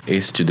customer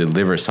is to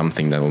deliver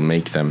something that will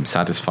make them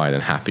satisfied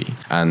and happy,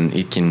 and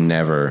it can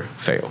never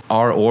fail.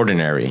 Our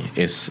ordinary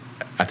is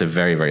at a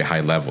very, very high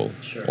level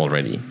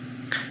already,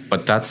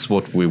 but that's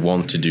what we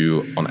want to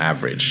do on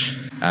average.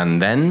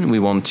 And then we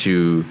want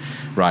to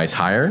rise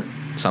higher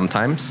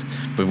sometimes,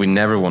 but we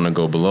never want to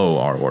go below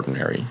our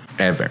ordinary,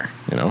 ever,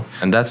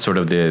 And that's sort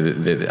of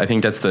I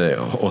think that's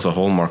also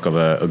hallmark of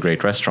a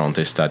great restaurant,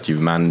 is that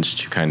you've managed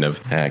to kind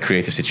of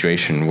create a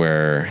situation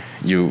where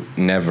you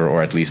never,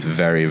 or at least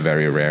very,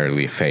 very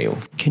rarely, fail.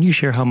 Can you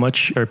share how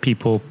much are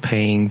people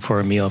paying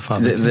for a meal?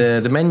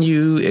 The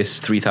menu is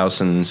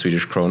 3,000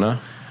 Swedish krona.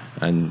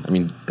 And I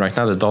mean, right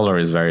now the dollar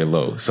is very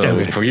low.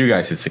 So for you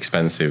guys, it's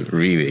expensive,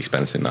 really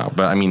expensive now.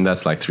 But I mean,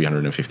 that's like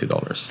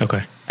 $350.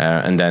 Okay.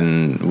 And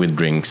then with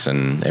drinks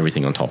and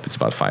everything on top, it's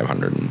about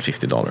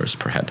 $550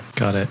 per head.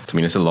 Got it. I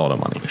mean, it's a lot of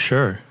money.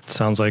 Sure.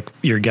 Sounds like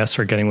your guests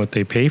are getting what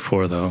they pay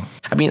for, though.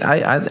 I mean,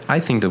 I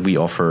think that we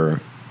offer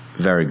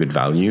very good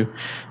value.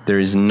 There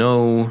is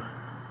no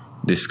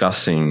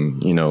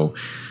discussing,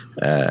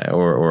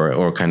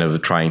 or kind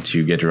of trying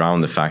to get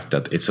around the fact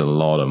that it's a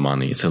lot of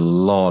money. It's a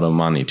lot of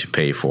money to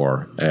pay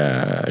for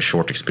a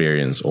short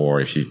experience,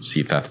 or if you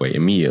see it that way, a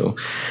meal.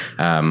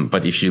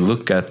 But if you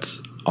look at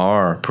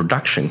our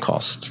production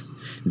cost,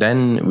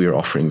 then we're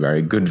offering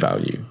very good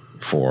value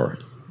for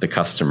the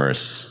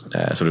customer's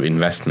sort of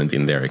investment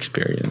in their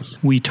experience.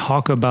 We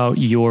talk about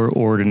your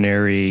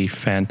ordinary,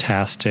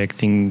 fantastic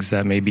things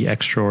that may be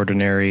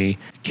extraordinary.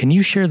 Can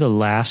you share the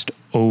last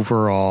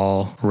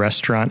overall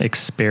restaurant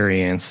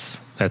experience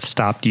that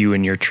stopped you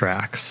in your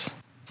tracks?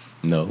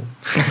 No.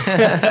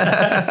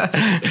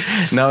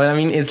 No, I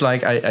mean, it's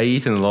like I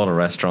eat in a lot of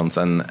restaurants,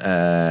 and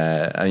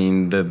I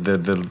mean,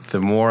 the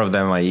more of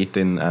them I eat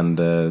in, and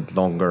the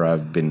longer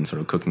I've been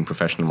sort of cooking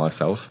professional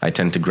myself, I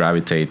tend to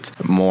gravitate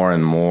more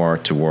and more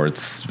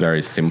towards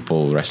very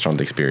simple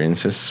restaurant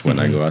experiences when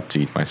I go out to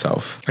eat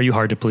myself. Are you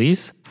hard to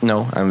please?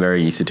 No, I'm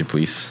very easy to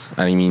please.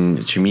 I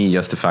mean, to me,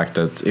 just the fact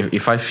that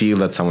if I feel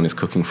that someone is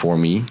cooking for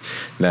me,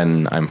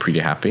 then I'm pretty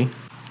happy.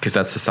 Because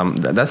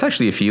that's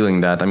actually a feeling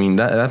that, I mean,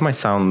 that might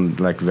sound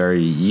like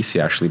very easy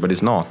actually, but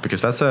it's not,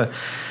 because that's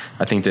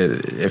I think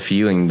a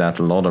feeling that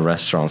a lot of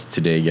restaurants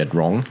today get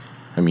wrong.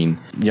 I mean,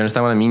 you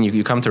understand what I mean?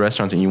 You come to a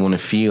restaurant and you want to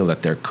feel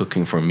that they're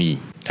cooking for me.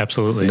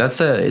 Absolutely.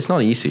 It's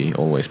not easy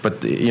always,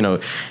 but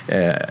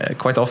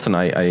quite often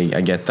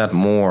I get that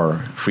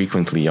more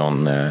frequently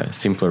on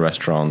simpler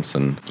restaurants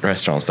and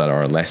restaurants that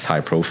are less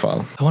high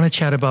profile. I want to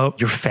chat about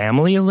your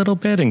family a little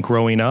bit and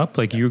growing up,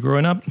 like you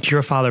growing up. You're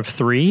a father of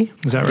 3,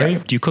 is that right?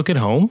 Yeah. Do you cook at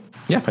home?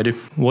 Yeah, I do.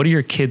 What do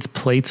your kids'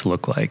 plates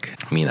look like?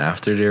 I mean,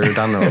 after they're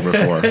done or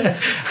before?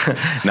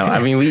 No, I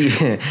mean,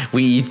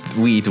 we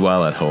eat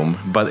well at home,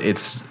 but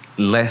it's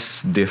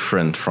less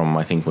different from,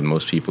 I think, what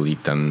most people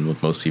eat than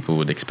what most people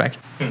would expect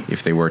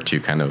if they were to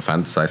kind of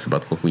fantasize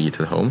about what we eat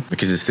at home.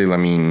 Because it's still, I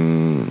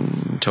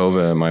mean,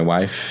 Tove, my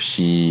wife,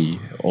 she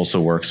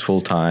also works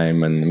full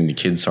time, and I mean, the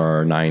kids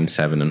are 9,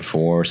 7, and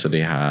 4, so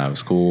they have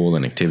school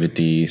and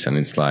activities, and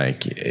it's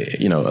like,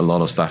 a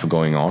lot of stuff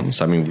going on.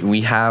 So I mean,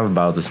 we have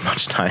about as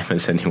much time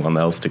as anyone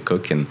else to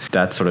cook, and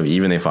that sort of,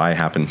 even if I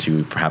happen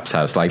to perhaps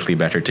have slightly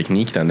better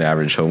technique than the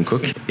average home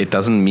cook, it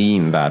doesn't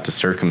mean that the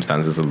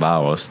circumstances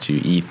allow us to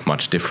eat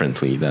much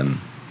differently than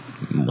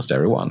almost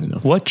everyone.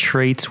 What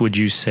traits would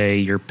you say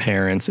your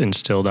parents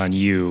instilled on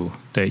you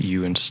that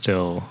you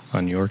instill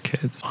on your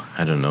kids?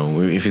 I don't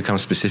know. If it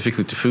comes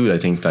specifically to food, I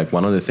think like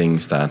one of the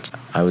things that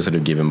I was sort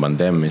of given by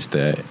them is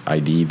the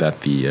idea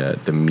that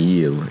the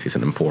meal is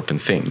an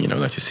important thing.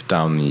 That you sit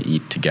down and you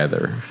eat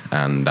together,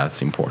 and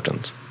that's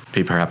important.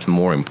 Perhaps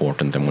more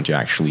important than what you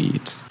actually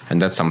eat,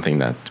 and that's something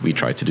that we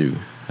try to do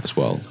as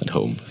well at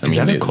home. Is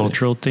that a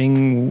cultural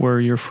thing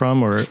where you're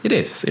from, or it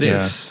is? It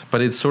is,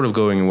 but it's sort of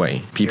going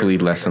away. People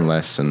eat less and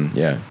less, and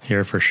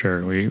here for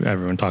sure.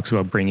 Everyone talks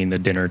about bringing the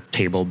dinner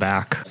table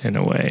back in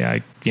a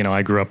way.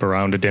 I grew up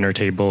around a dinner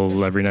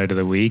table every night of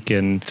the week,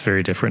 and it's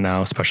very different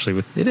now, especially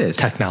with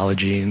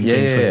technology and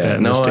things like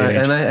that. No,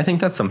 and I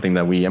think that's something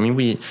that we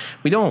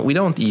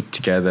don't eat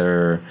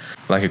together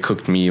like a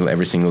cooked meal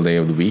every single day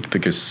of the week,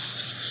 because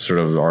sort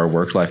of our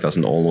work life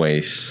doesn't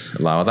always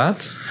allow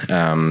that.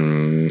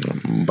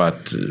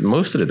 But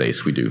most of the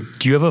days we do.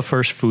 Do you have a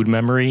first food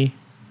memory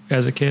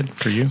as a kid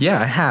for you?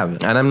 Yeah, I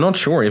have. And I'm not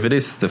sure if it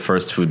is the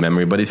first food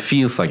memory, but it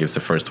feels like it's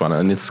the first one.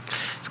 And it's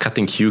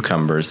cutting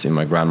cucumbers in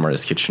my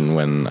grandmother's kitchen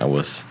when I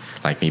was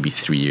like maybe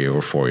 3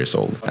 or 4 years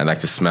old. I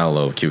like the smell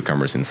of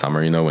cucumbers in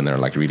summer, when they're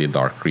like really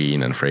dark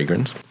green and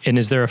fragrant. And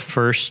is there a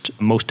first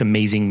most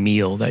amazing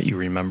meal that you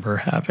remember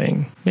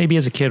having? Maybe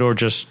as a kid or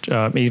just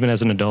even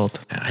as an adult?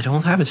 I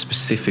don't have a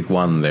specific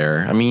one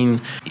there. I mean,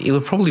 it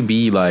would probably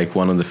be like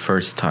one of the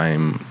first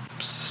time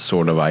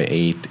sort of I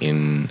ate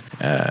in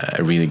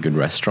a really good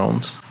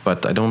restaurant.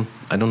 But I don't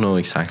know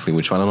exactly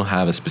which one. I don't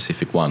have a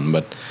specific one,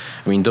 but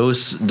I mean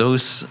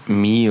those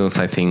meals,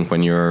 I think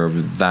when you're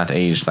that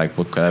age, like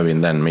what could I have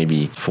been then,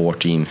 maybe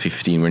 14,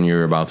 15, when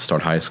you're about to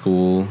start high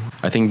school,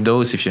 I think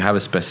those, if you have a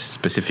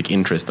specific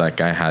interest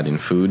like I had in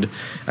food,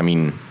 I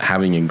mean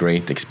having a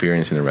great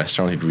experience in a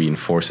restaurant, it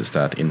reinforces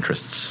that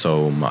interest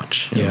so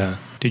much. Yeah.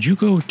 Did you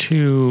go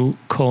to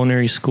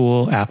culinary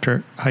school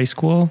after high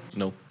school?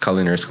 No,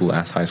 culinary school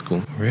as high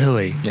school.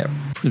 Really? Yeah.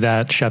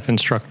 That chef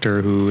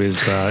instructor who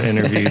is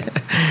interviewed,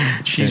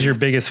 she's your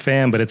biggest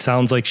fan, but it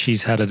sounds like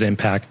she's had an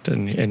impact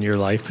in your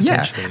life.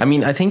 Yeah, I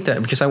mean, I think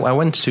that because I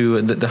went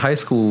to the high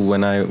school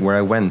where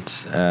I went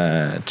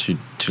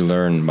to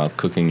learn about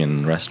cooking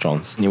and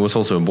restaurants. It was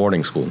also a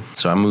boarding school,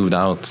 so I moved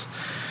out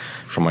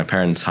from my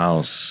parents'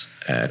 house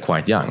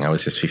quite young. I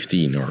was just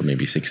 15 or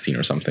maybe 16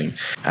 or something.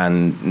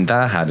 And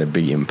that had a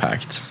big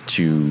impact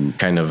to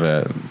kind of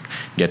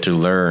get to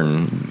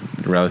learn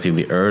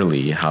relatively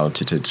early how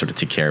to sort of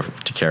take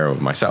care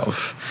of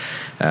myself.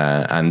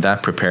 And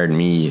that prepared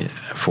me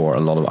for a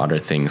lot of other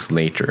things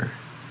later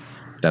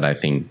that I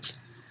think,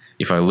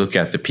 if I look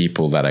at the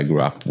people that I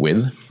grew up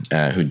with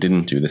who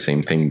didn't do the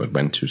same thing but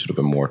went to sort of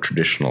a more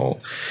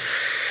traditional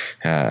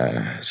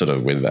sort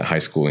of with high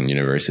school and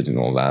university and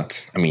all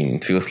that. I mean,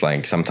 it feels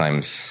like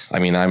sometimes, I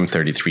mean, I'm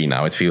 33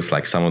 now. It feels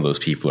like some of those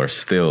people are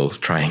still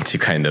trying to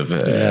kind of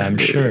I'm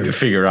sure.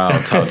 figure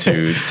out how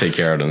to take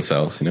care of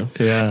themselves,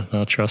 Yeah,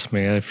 no, trust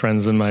me. I have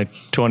friends in my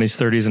 20s,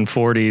 30s, and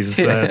 40s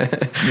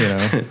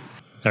that,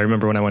 I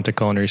remember when I went to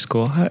culinary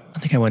school, I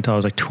think I went till I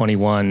was like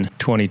 21,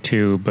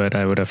 22, but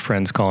I would have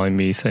friends calling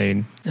me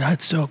saying,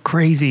 that's so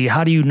crazy.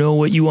 How do you know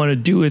what you want to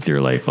do with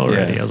your life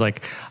already? I was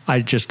like,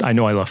 I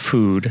know I love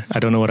food. I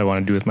don't know what I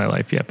want to do with my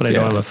life yet, but I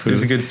know I love food.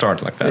 It's a good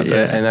start like that.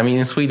 Yeah. And I mean,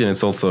 in Sweden,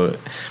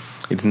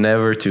 it's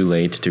never too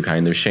late to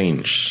kind of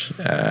change.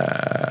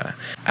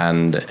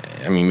 And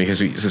I mean, because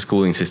the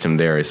schooling system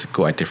there is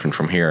quite different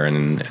from here,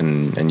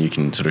 and you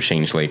can sort of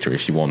change later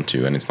if you want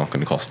to, and it's not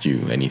going to cost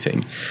you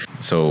anything.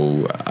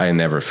 So I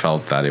never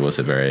felt that it was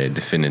a very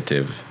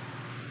definitive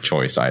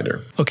choice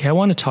either. Okay, I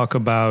want to talk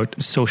about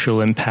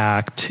social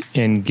impact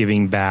in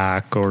giving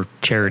back or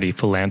charity,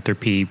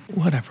 philanthropy,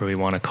 whatever we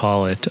want to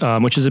call it,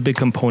 which is a big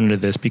component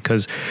of this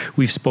because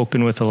we've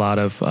spoken with a lot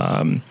of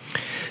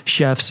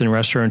chefs and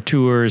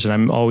restaurateurs, and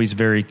I'm always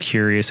very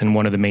curious. And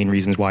one of the main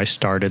reasons why I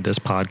started this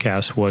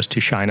podcast was to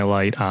shine a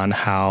light on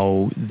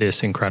how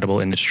this incredible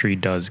industry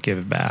does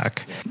give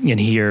back. And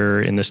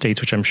here in the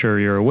States, which I'm sure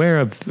you're aware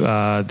of,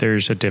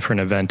 there's a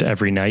different event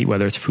every night,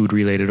 whether it's food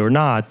related or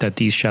not, that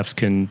these chefs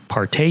can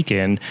partake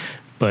in.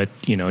 But,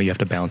 you have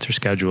to balance your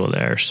schedule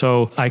there.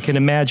 So I can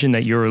imagine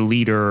that you're a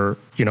leader,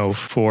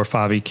 for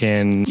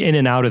Fäviken in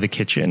and out of the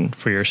kitchen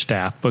for your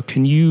staff. But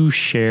can you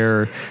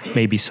share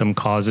maybe some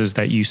causes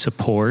that you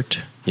support?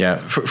 Yeah,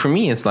 for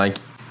me, it's like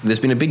there's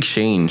been a big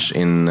change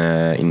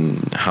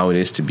in how it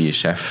is to be a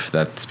chef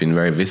that's been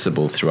very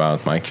visible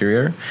throughout my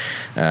career.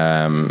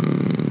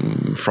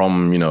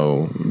 From,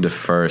 the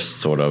first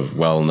sort of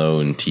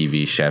well-known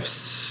TV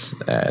chefs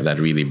that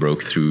really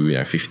broke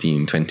through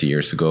 15, 20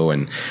 years ago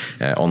and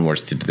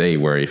onwards to today,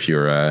 where if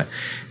you're a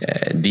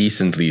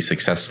decently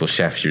successful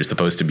chef, you're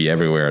supposed to be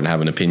everywhere and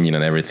have an opinion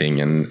on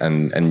everything,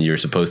 and you're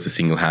supposed to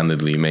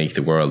single-handedly make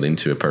the world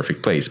into a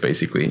perfect place,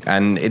 basically.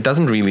 And it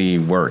doesn't really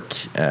work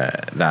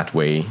that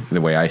way,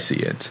 the way I see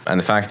it. And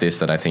the fact is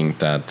that I think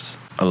that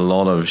a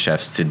lot of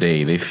chefs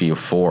today, they feel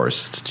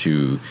forced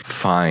to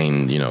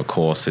find,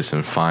 causes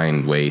and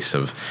find ways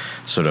of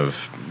sort of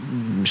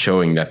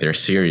showing that they're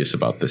serious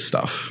about this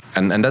stuff.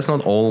 And that's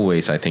not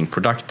always, I think,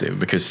 productive,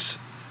 because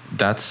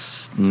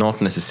that's not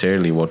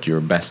necessarily what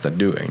you're best at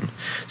doing.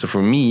 So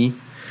for me,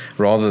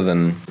 rather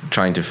than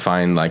trying to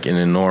find like an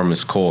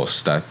enormous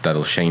cause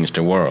that'll change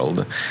the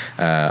world,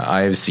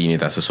 I've seen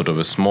it as a sort of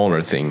a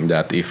smaller thing,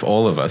 that if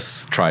all of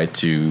us try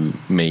to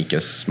make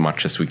as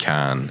much as we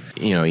can,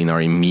 in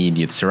our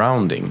immediate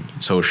surrounding,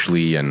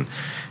 socially and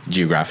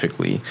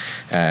geographically,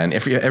 and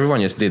if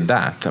everyone just did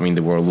that,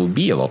 the world will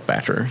be a lot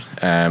better.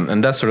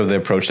 And that's sort of the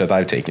approach that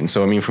I've taken.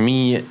 So for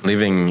me,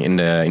 living in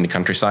the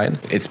countryside,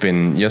 it's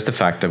been just the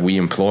fact that we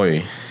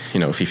employ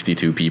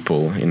 52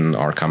 people in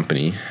our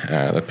company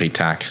that pay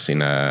tax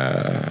in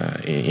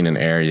an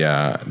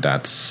area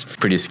that's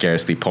pretty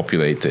scarcely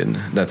populated.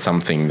 That's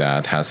something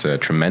that has a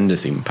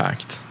tremendous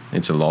impact.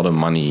 It's a lot of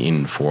money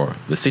in for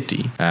the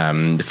city.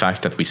 The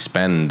fact that we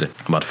spend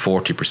about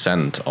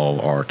 40% of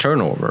our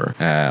turnover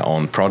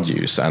on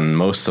produce, and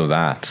most of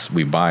that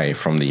we buy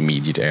from the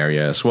immediate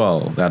area as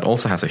well, that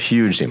also has a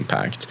huge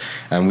impact.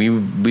 And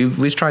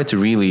we try to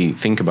really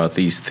think about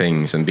these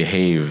things and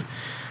behave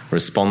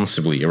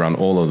responsibly around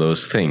all of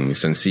those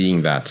things, and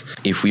seeing that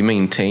if we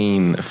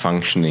maintain a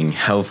functioning,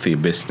 healthy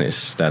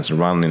business that's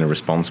run in a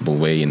responsible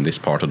way in this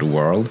part of the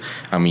world,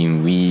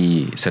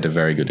 we set a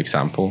very good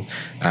example,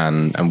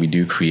 and we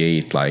do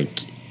create like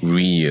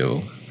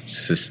real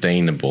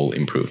sustainable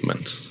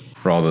improvements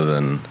rather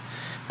than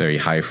very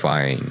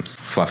high-flying,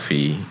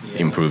 fluffy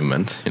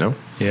improvement,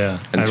 Yeah.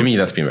 And to me,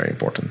 that's been very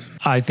important.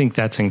 I think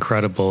that's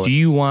incredible. Do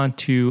you want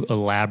to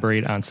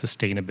elaborate on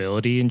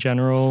sustainability in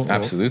general?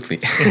 Absolutely.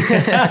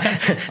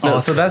 No,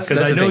 so that's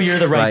because I know you're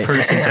the right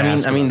person to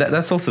ask.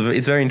 That's also,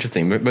 it's very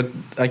interesting. But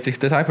like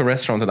the type of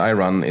restaurant that I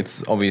run,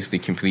 it's obviously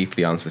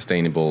completely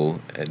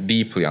unsustainable,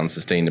 deeply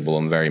unsustainable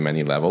on very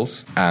many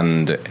levels.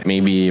 And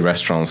maybe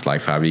restaurants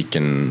like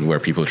Fäviken, where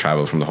people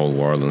travel from the whole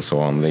world and so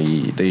on,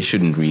 they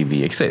shouldn't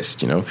really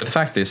exist. The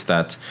fact is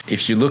that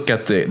if you look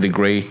at the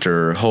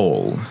greater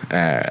whole,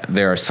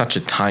 they are such a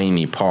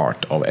tiny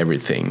part of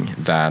everything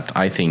that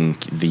I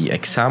think the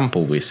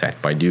example we set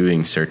by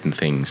doing certain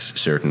things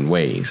certain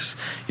ways,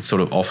 it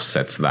sort of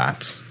offsets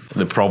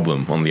the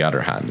problem on the other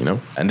hand,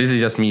 And this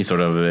is just me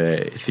sort of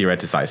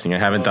theoreticizing. I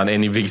haven't done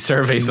any big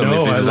surveys on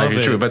if this is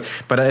actually true,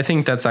 but I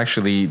think that's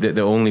actually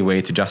the only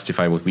way to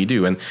justify what we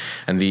do. And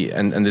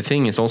the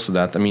thing is also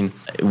that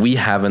we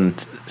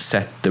haven't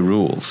set the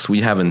rules.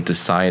 We haven't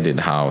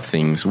decided how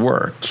things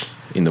work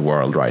in the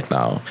world right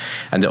now,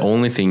 and the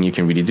only thing you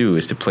can really do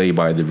is to play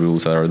by the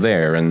rules that are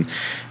there. And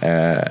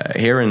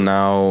here and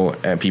now,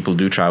 people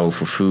do travel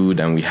for food,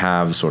 and we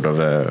have sort of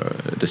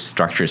the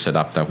structure set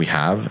up that we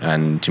have.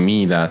 And to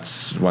me,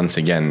 that's, once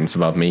again, it's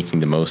about making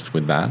the most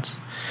with that.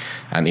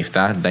 And if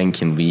that then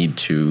can lead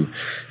to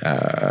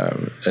a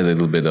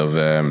little bit of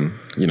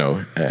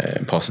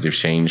positive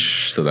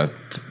change, so that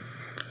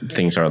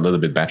things are a little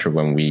bit better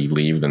when we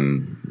leave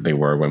than they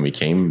were when we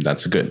came,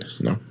 that's good,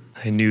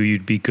 I knew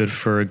you'd be good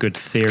for a good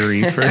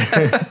theory. All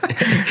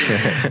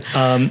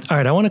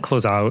right, I want to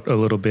close out a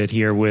little bit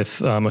here with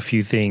a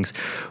few things.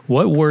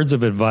 What words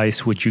of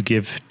advice would you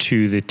give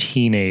to the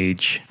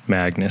teenage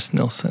Magnus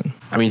Nilsson?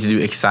 To do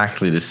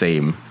exactly the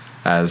same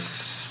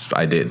as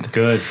I did.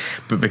 Good.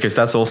 But because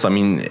that's also,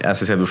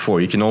 as I said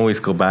before, you can always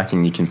go back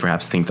and you can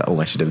perhaps think that,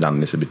 I should have done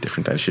this a bit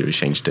different. I should have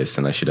changed this,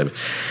 and I should have,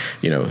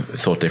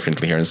 thought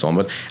differently here and so on.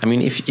 But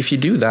if you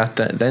do that,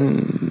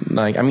 then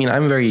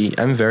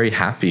I'm very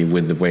happy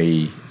with the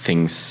way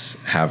things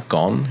have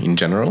gone in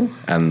general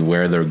and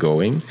where they're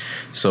going.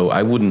 So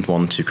I wouldn't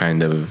want to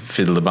kind of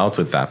fiddle about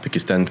with that,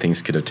 because then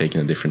things could have taken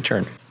a different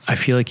turn. I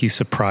feel like you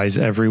surprise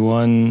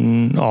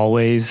everyone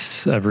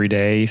always, every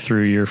day,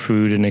 through your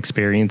food and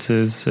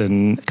experiences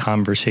and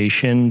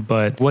conversation.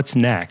 But what's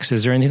next?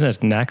 Is there anything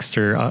that's next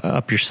or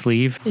up your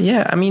sleeve?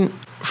 Yeah,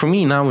 for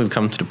me now we've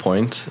come to the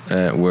point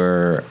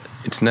where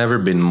it's never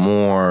been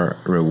more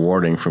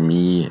rewarding for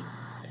me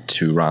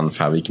to run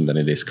Fäviken than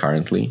it is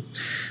currently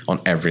on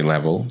every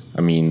level.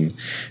 I mean,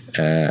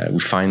 we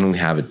finally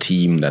have a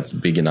team that's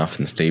big enough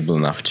and stable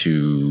enough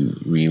to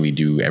really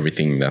do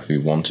everything that we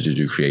wanted to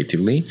do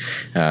creatively.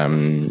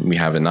 We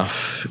have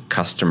enough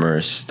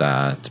customers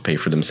that pay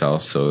for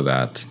themselves so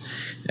that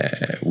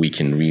we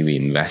can really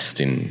invest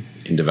in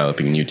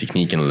developing new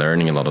technique and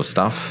learning a lot of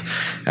stuff.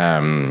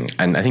 And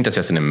I think that's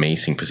just an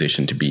amazing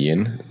position to be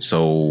in.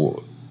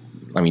 So,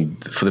 I mean,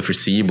 for the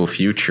foreseeable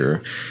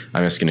future,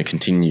 I'm just going to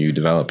continue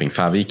developing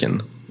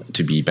Fäviken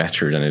to be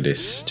better than it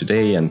is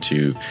today and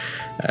to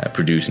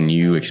produce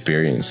new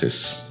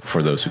experiences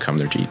for those who come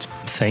there to eat.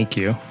 Thank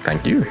you.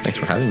 Thank you. Thanks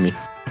for having me.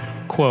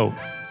 Quote,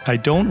 I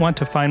don't want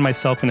to find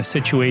myself in a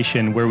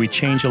situation where we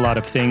change a lot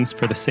of things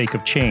for the sake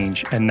of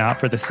change and not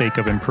for the sake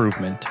of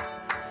improvement.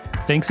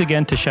 Thanks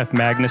again to Chef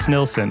Magnus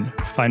Nilsson.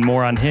 Find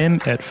more on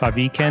him at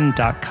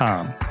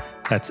faviken.com.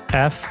 That's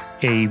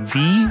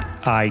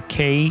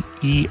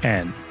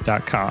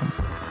FAVIKEN.com.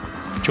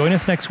 Join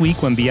us next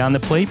week when Beyond the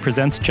Plate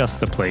presents Just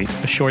the Plate,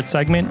 a short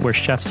segment where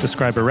chefs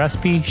describe a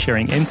recipe,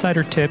 sharing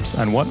insider tips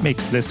on what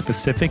makes this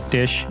specific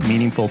dish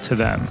meaningful to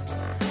them.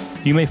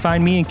 You may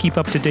find me and keep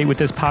up to date with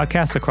this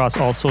podcast across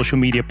all social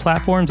media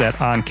platforms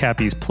at On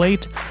Cappy's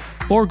Plate,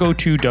 or go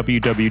to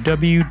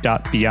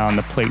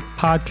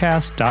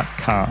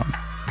www.beyondtheplatepodcast.com.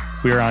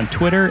 We are on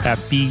Twitter at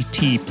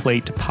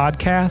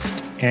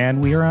BTPlatePodcast,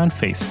 and we are on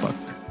Facebook.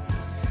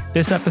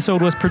 This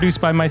episode was produced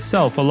by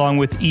myself, along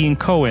with Ian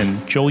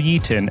Cohen, Joel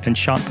Yeaton, and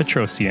Sean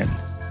Petrosian.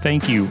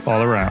 Thank you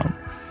all around.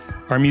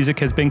 Our music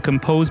has been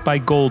composed by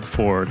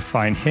Goldford.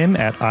 Find him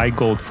at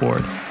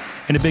iGoldford.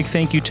 And a big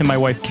thank you to my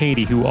wife,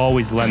 Katie, who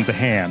always lends a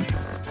hand,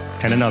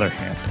 and another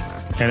hand,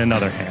 and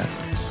another hand.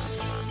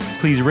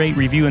 Please rate,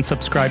 review, and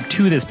subscribe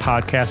to this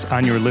podcast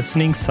on your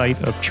listening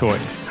site of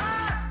choice.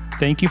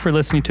 Thank you for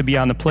listening to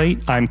Beyond the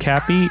Plate. I'm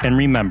Cappy, and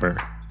remember,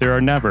 there are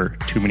never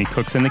too many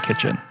cooks in the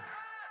kitchen.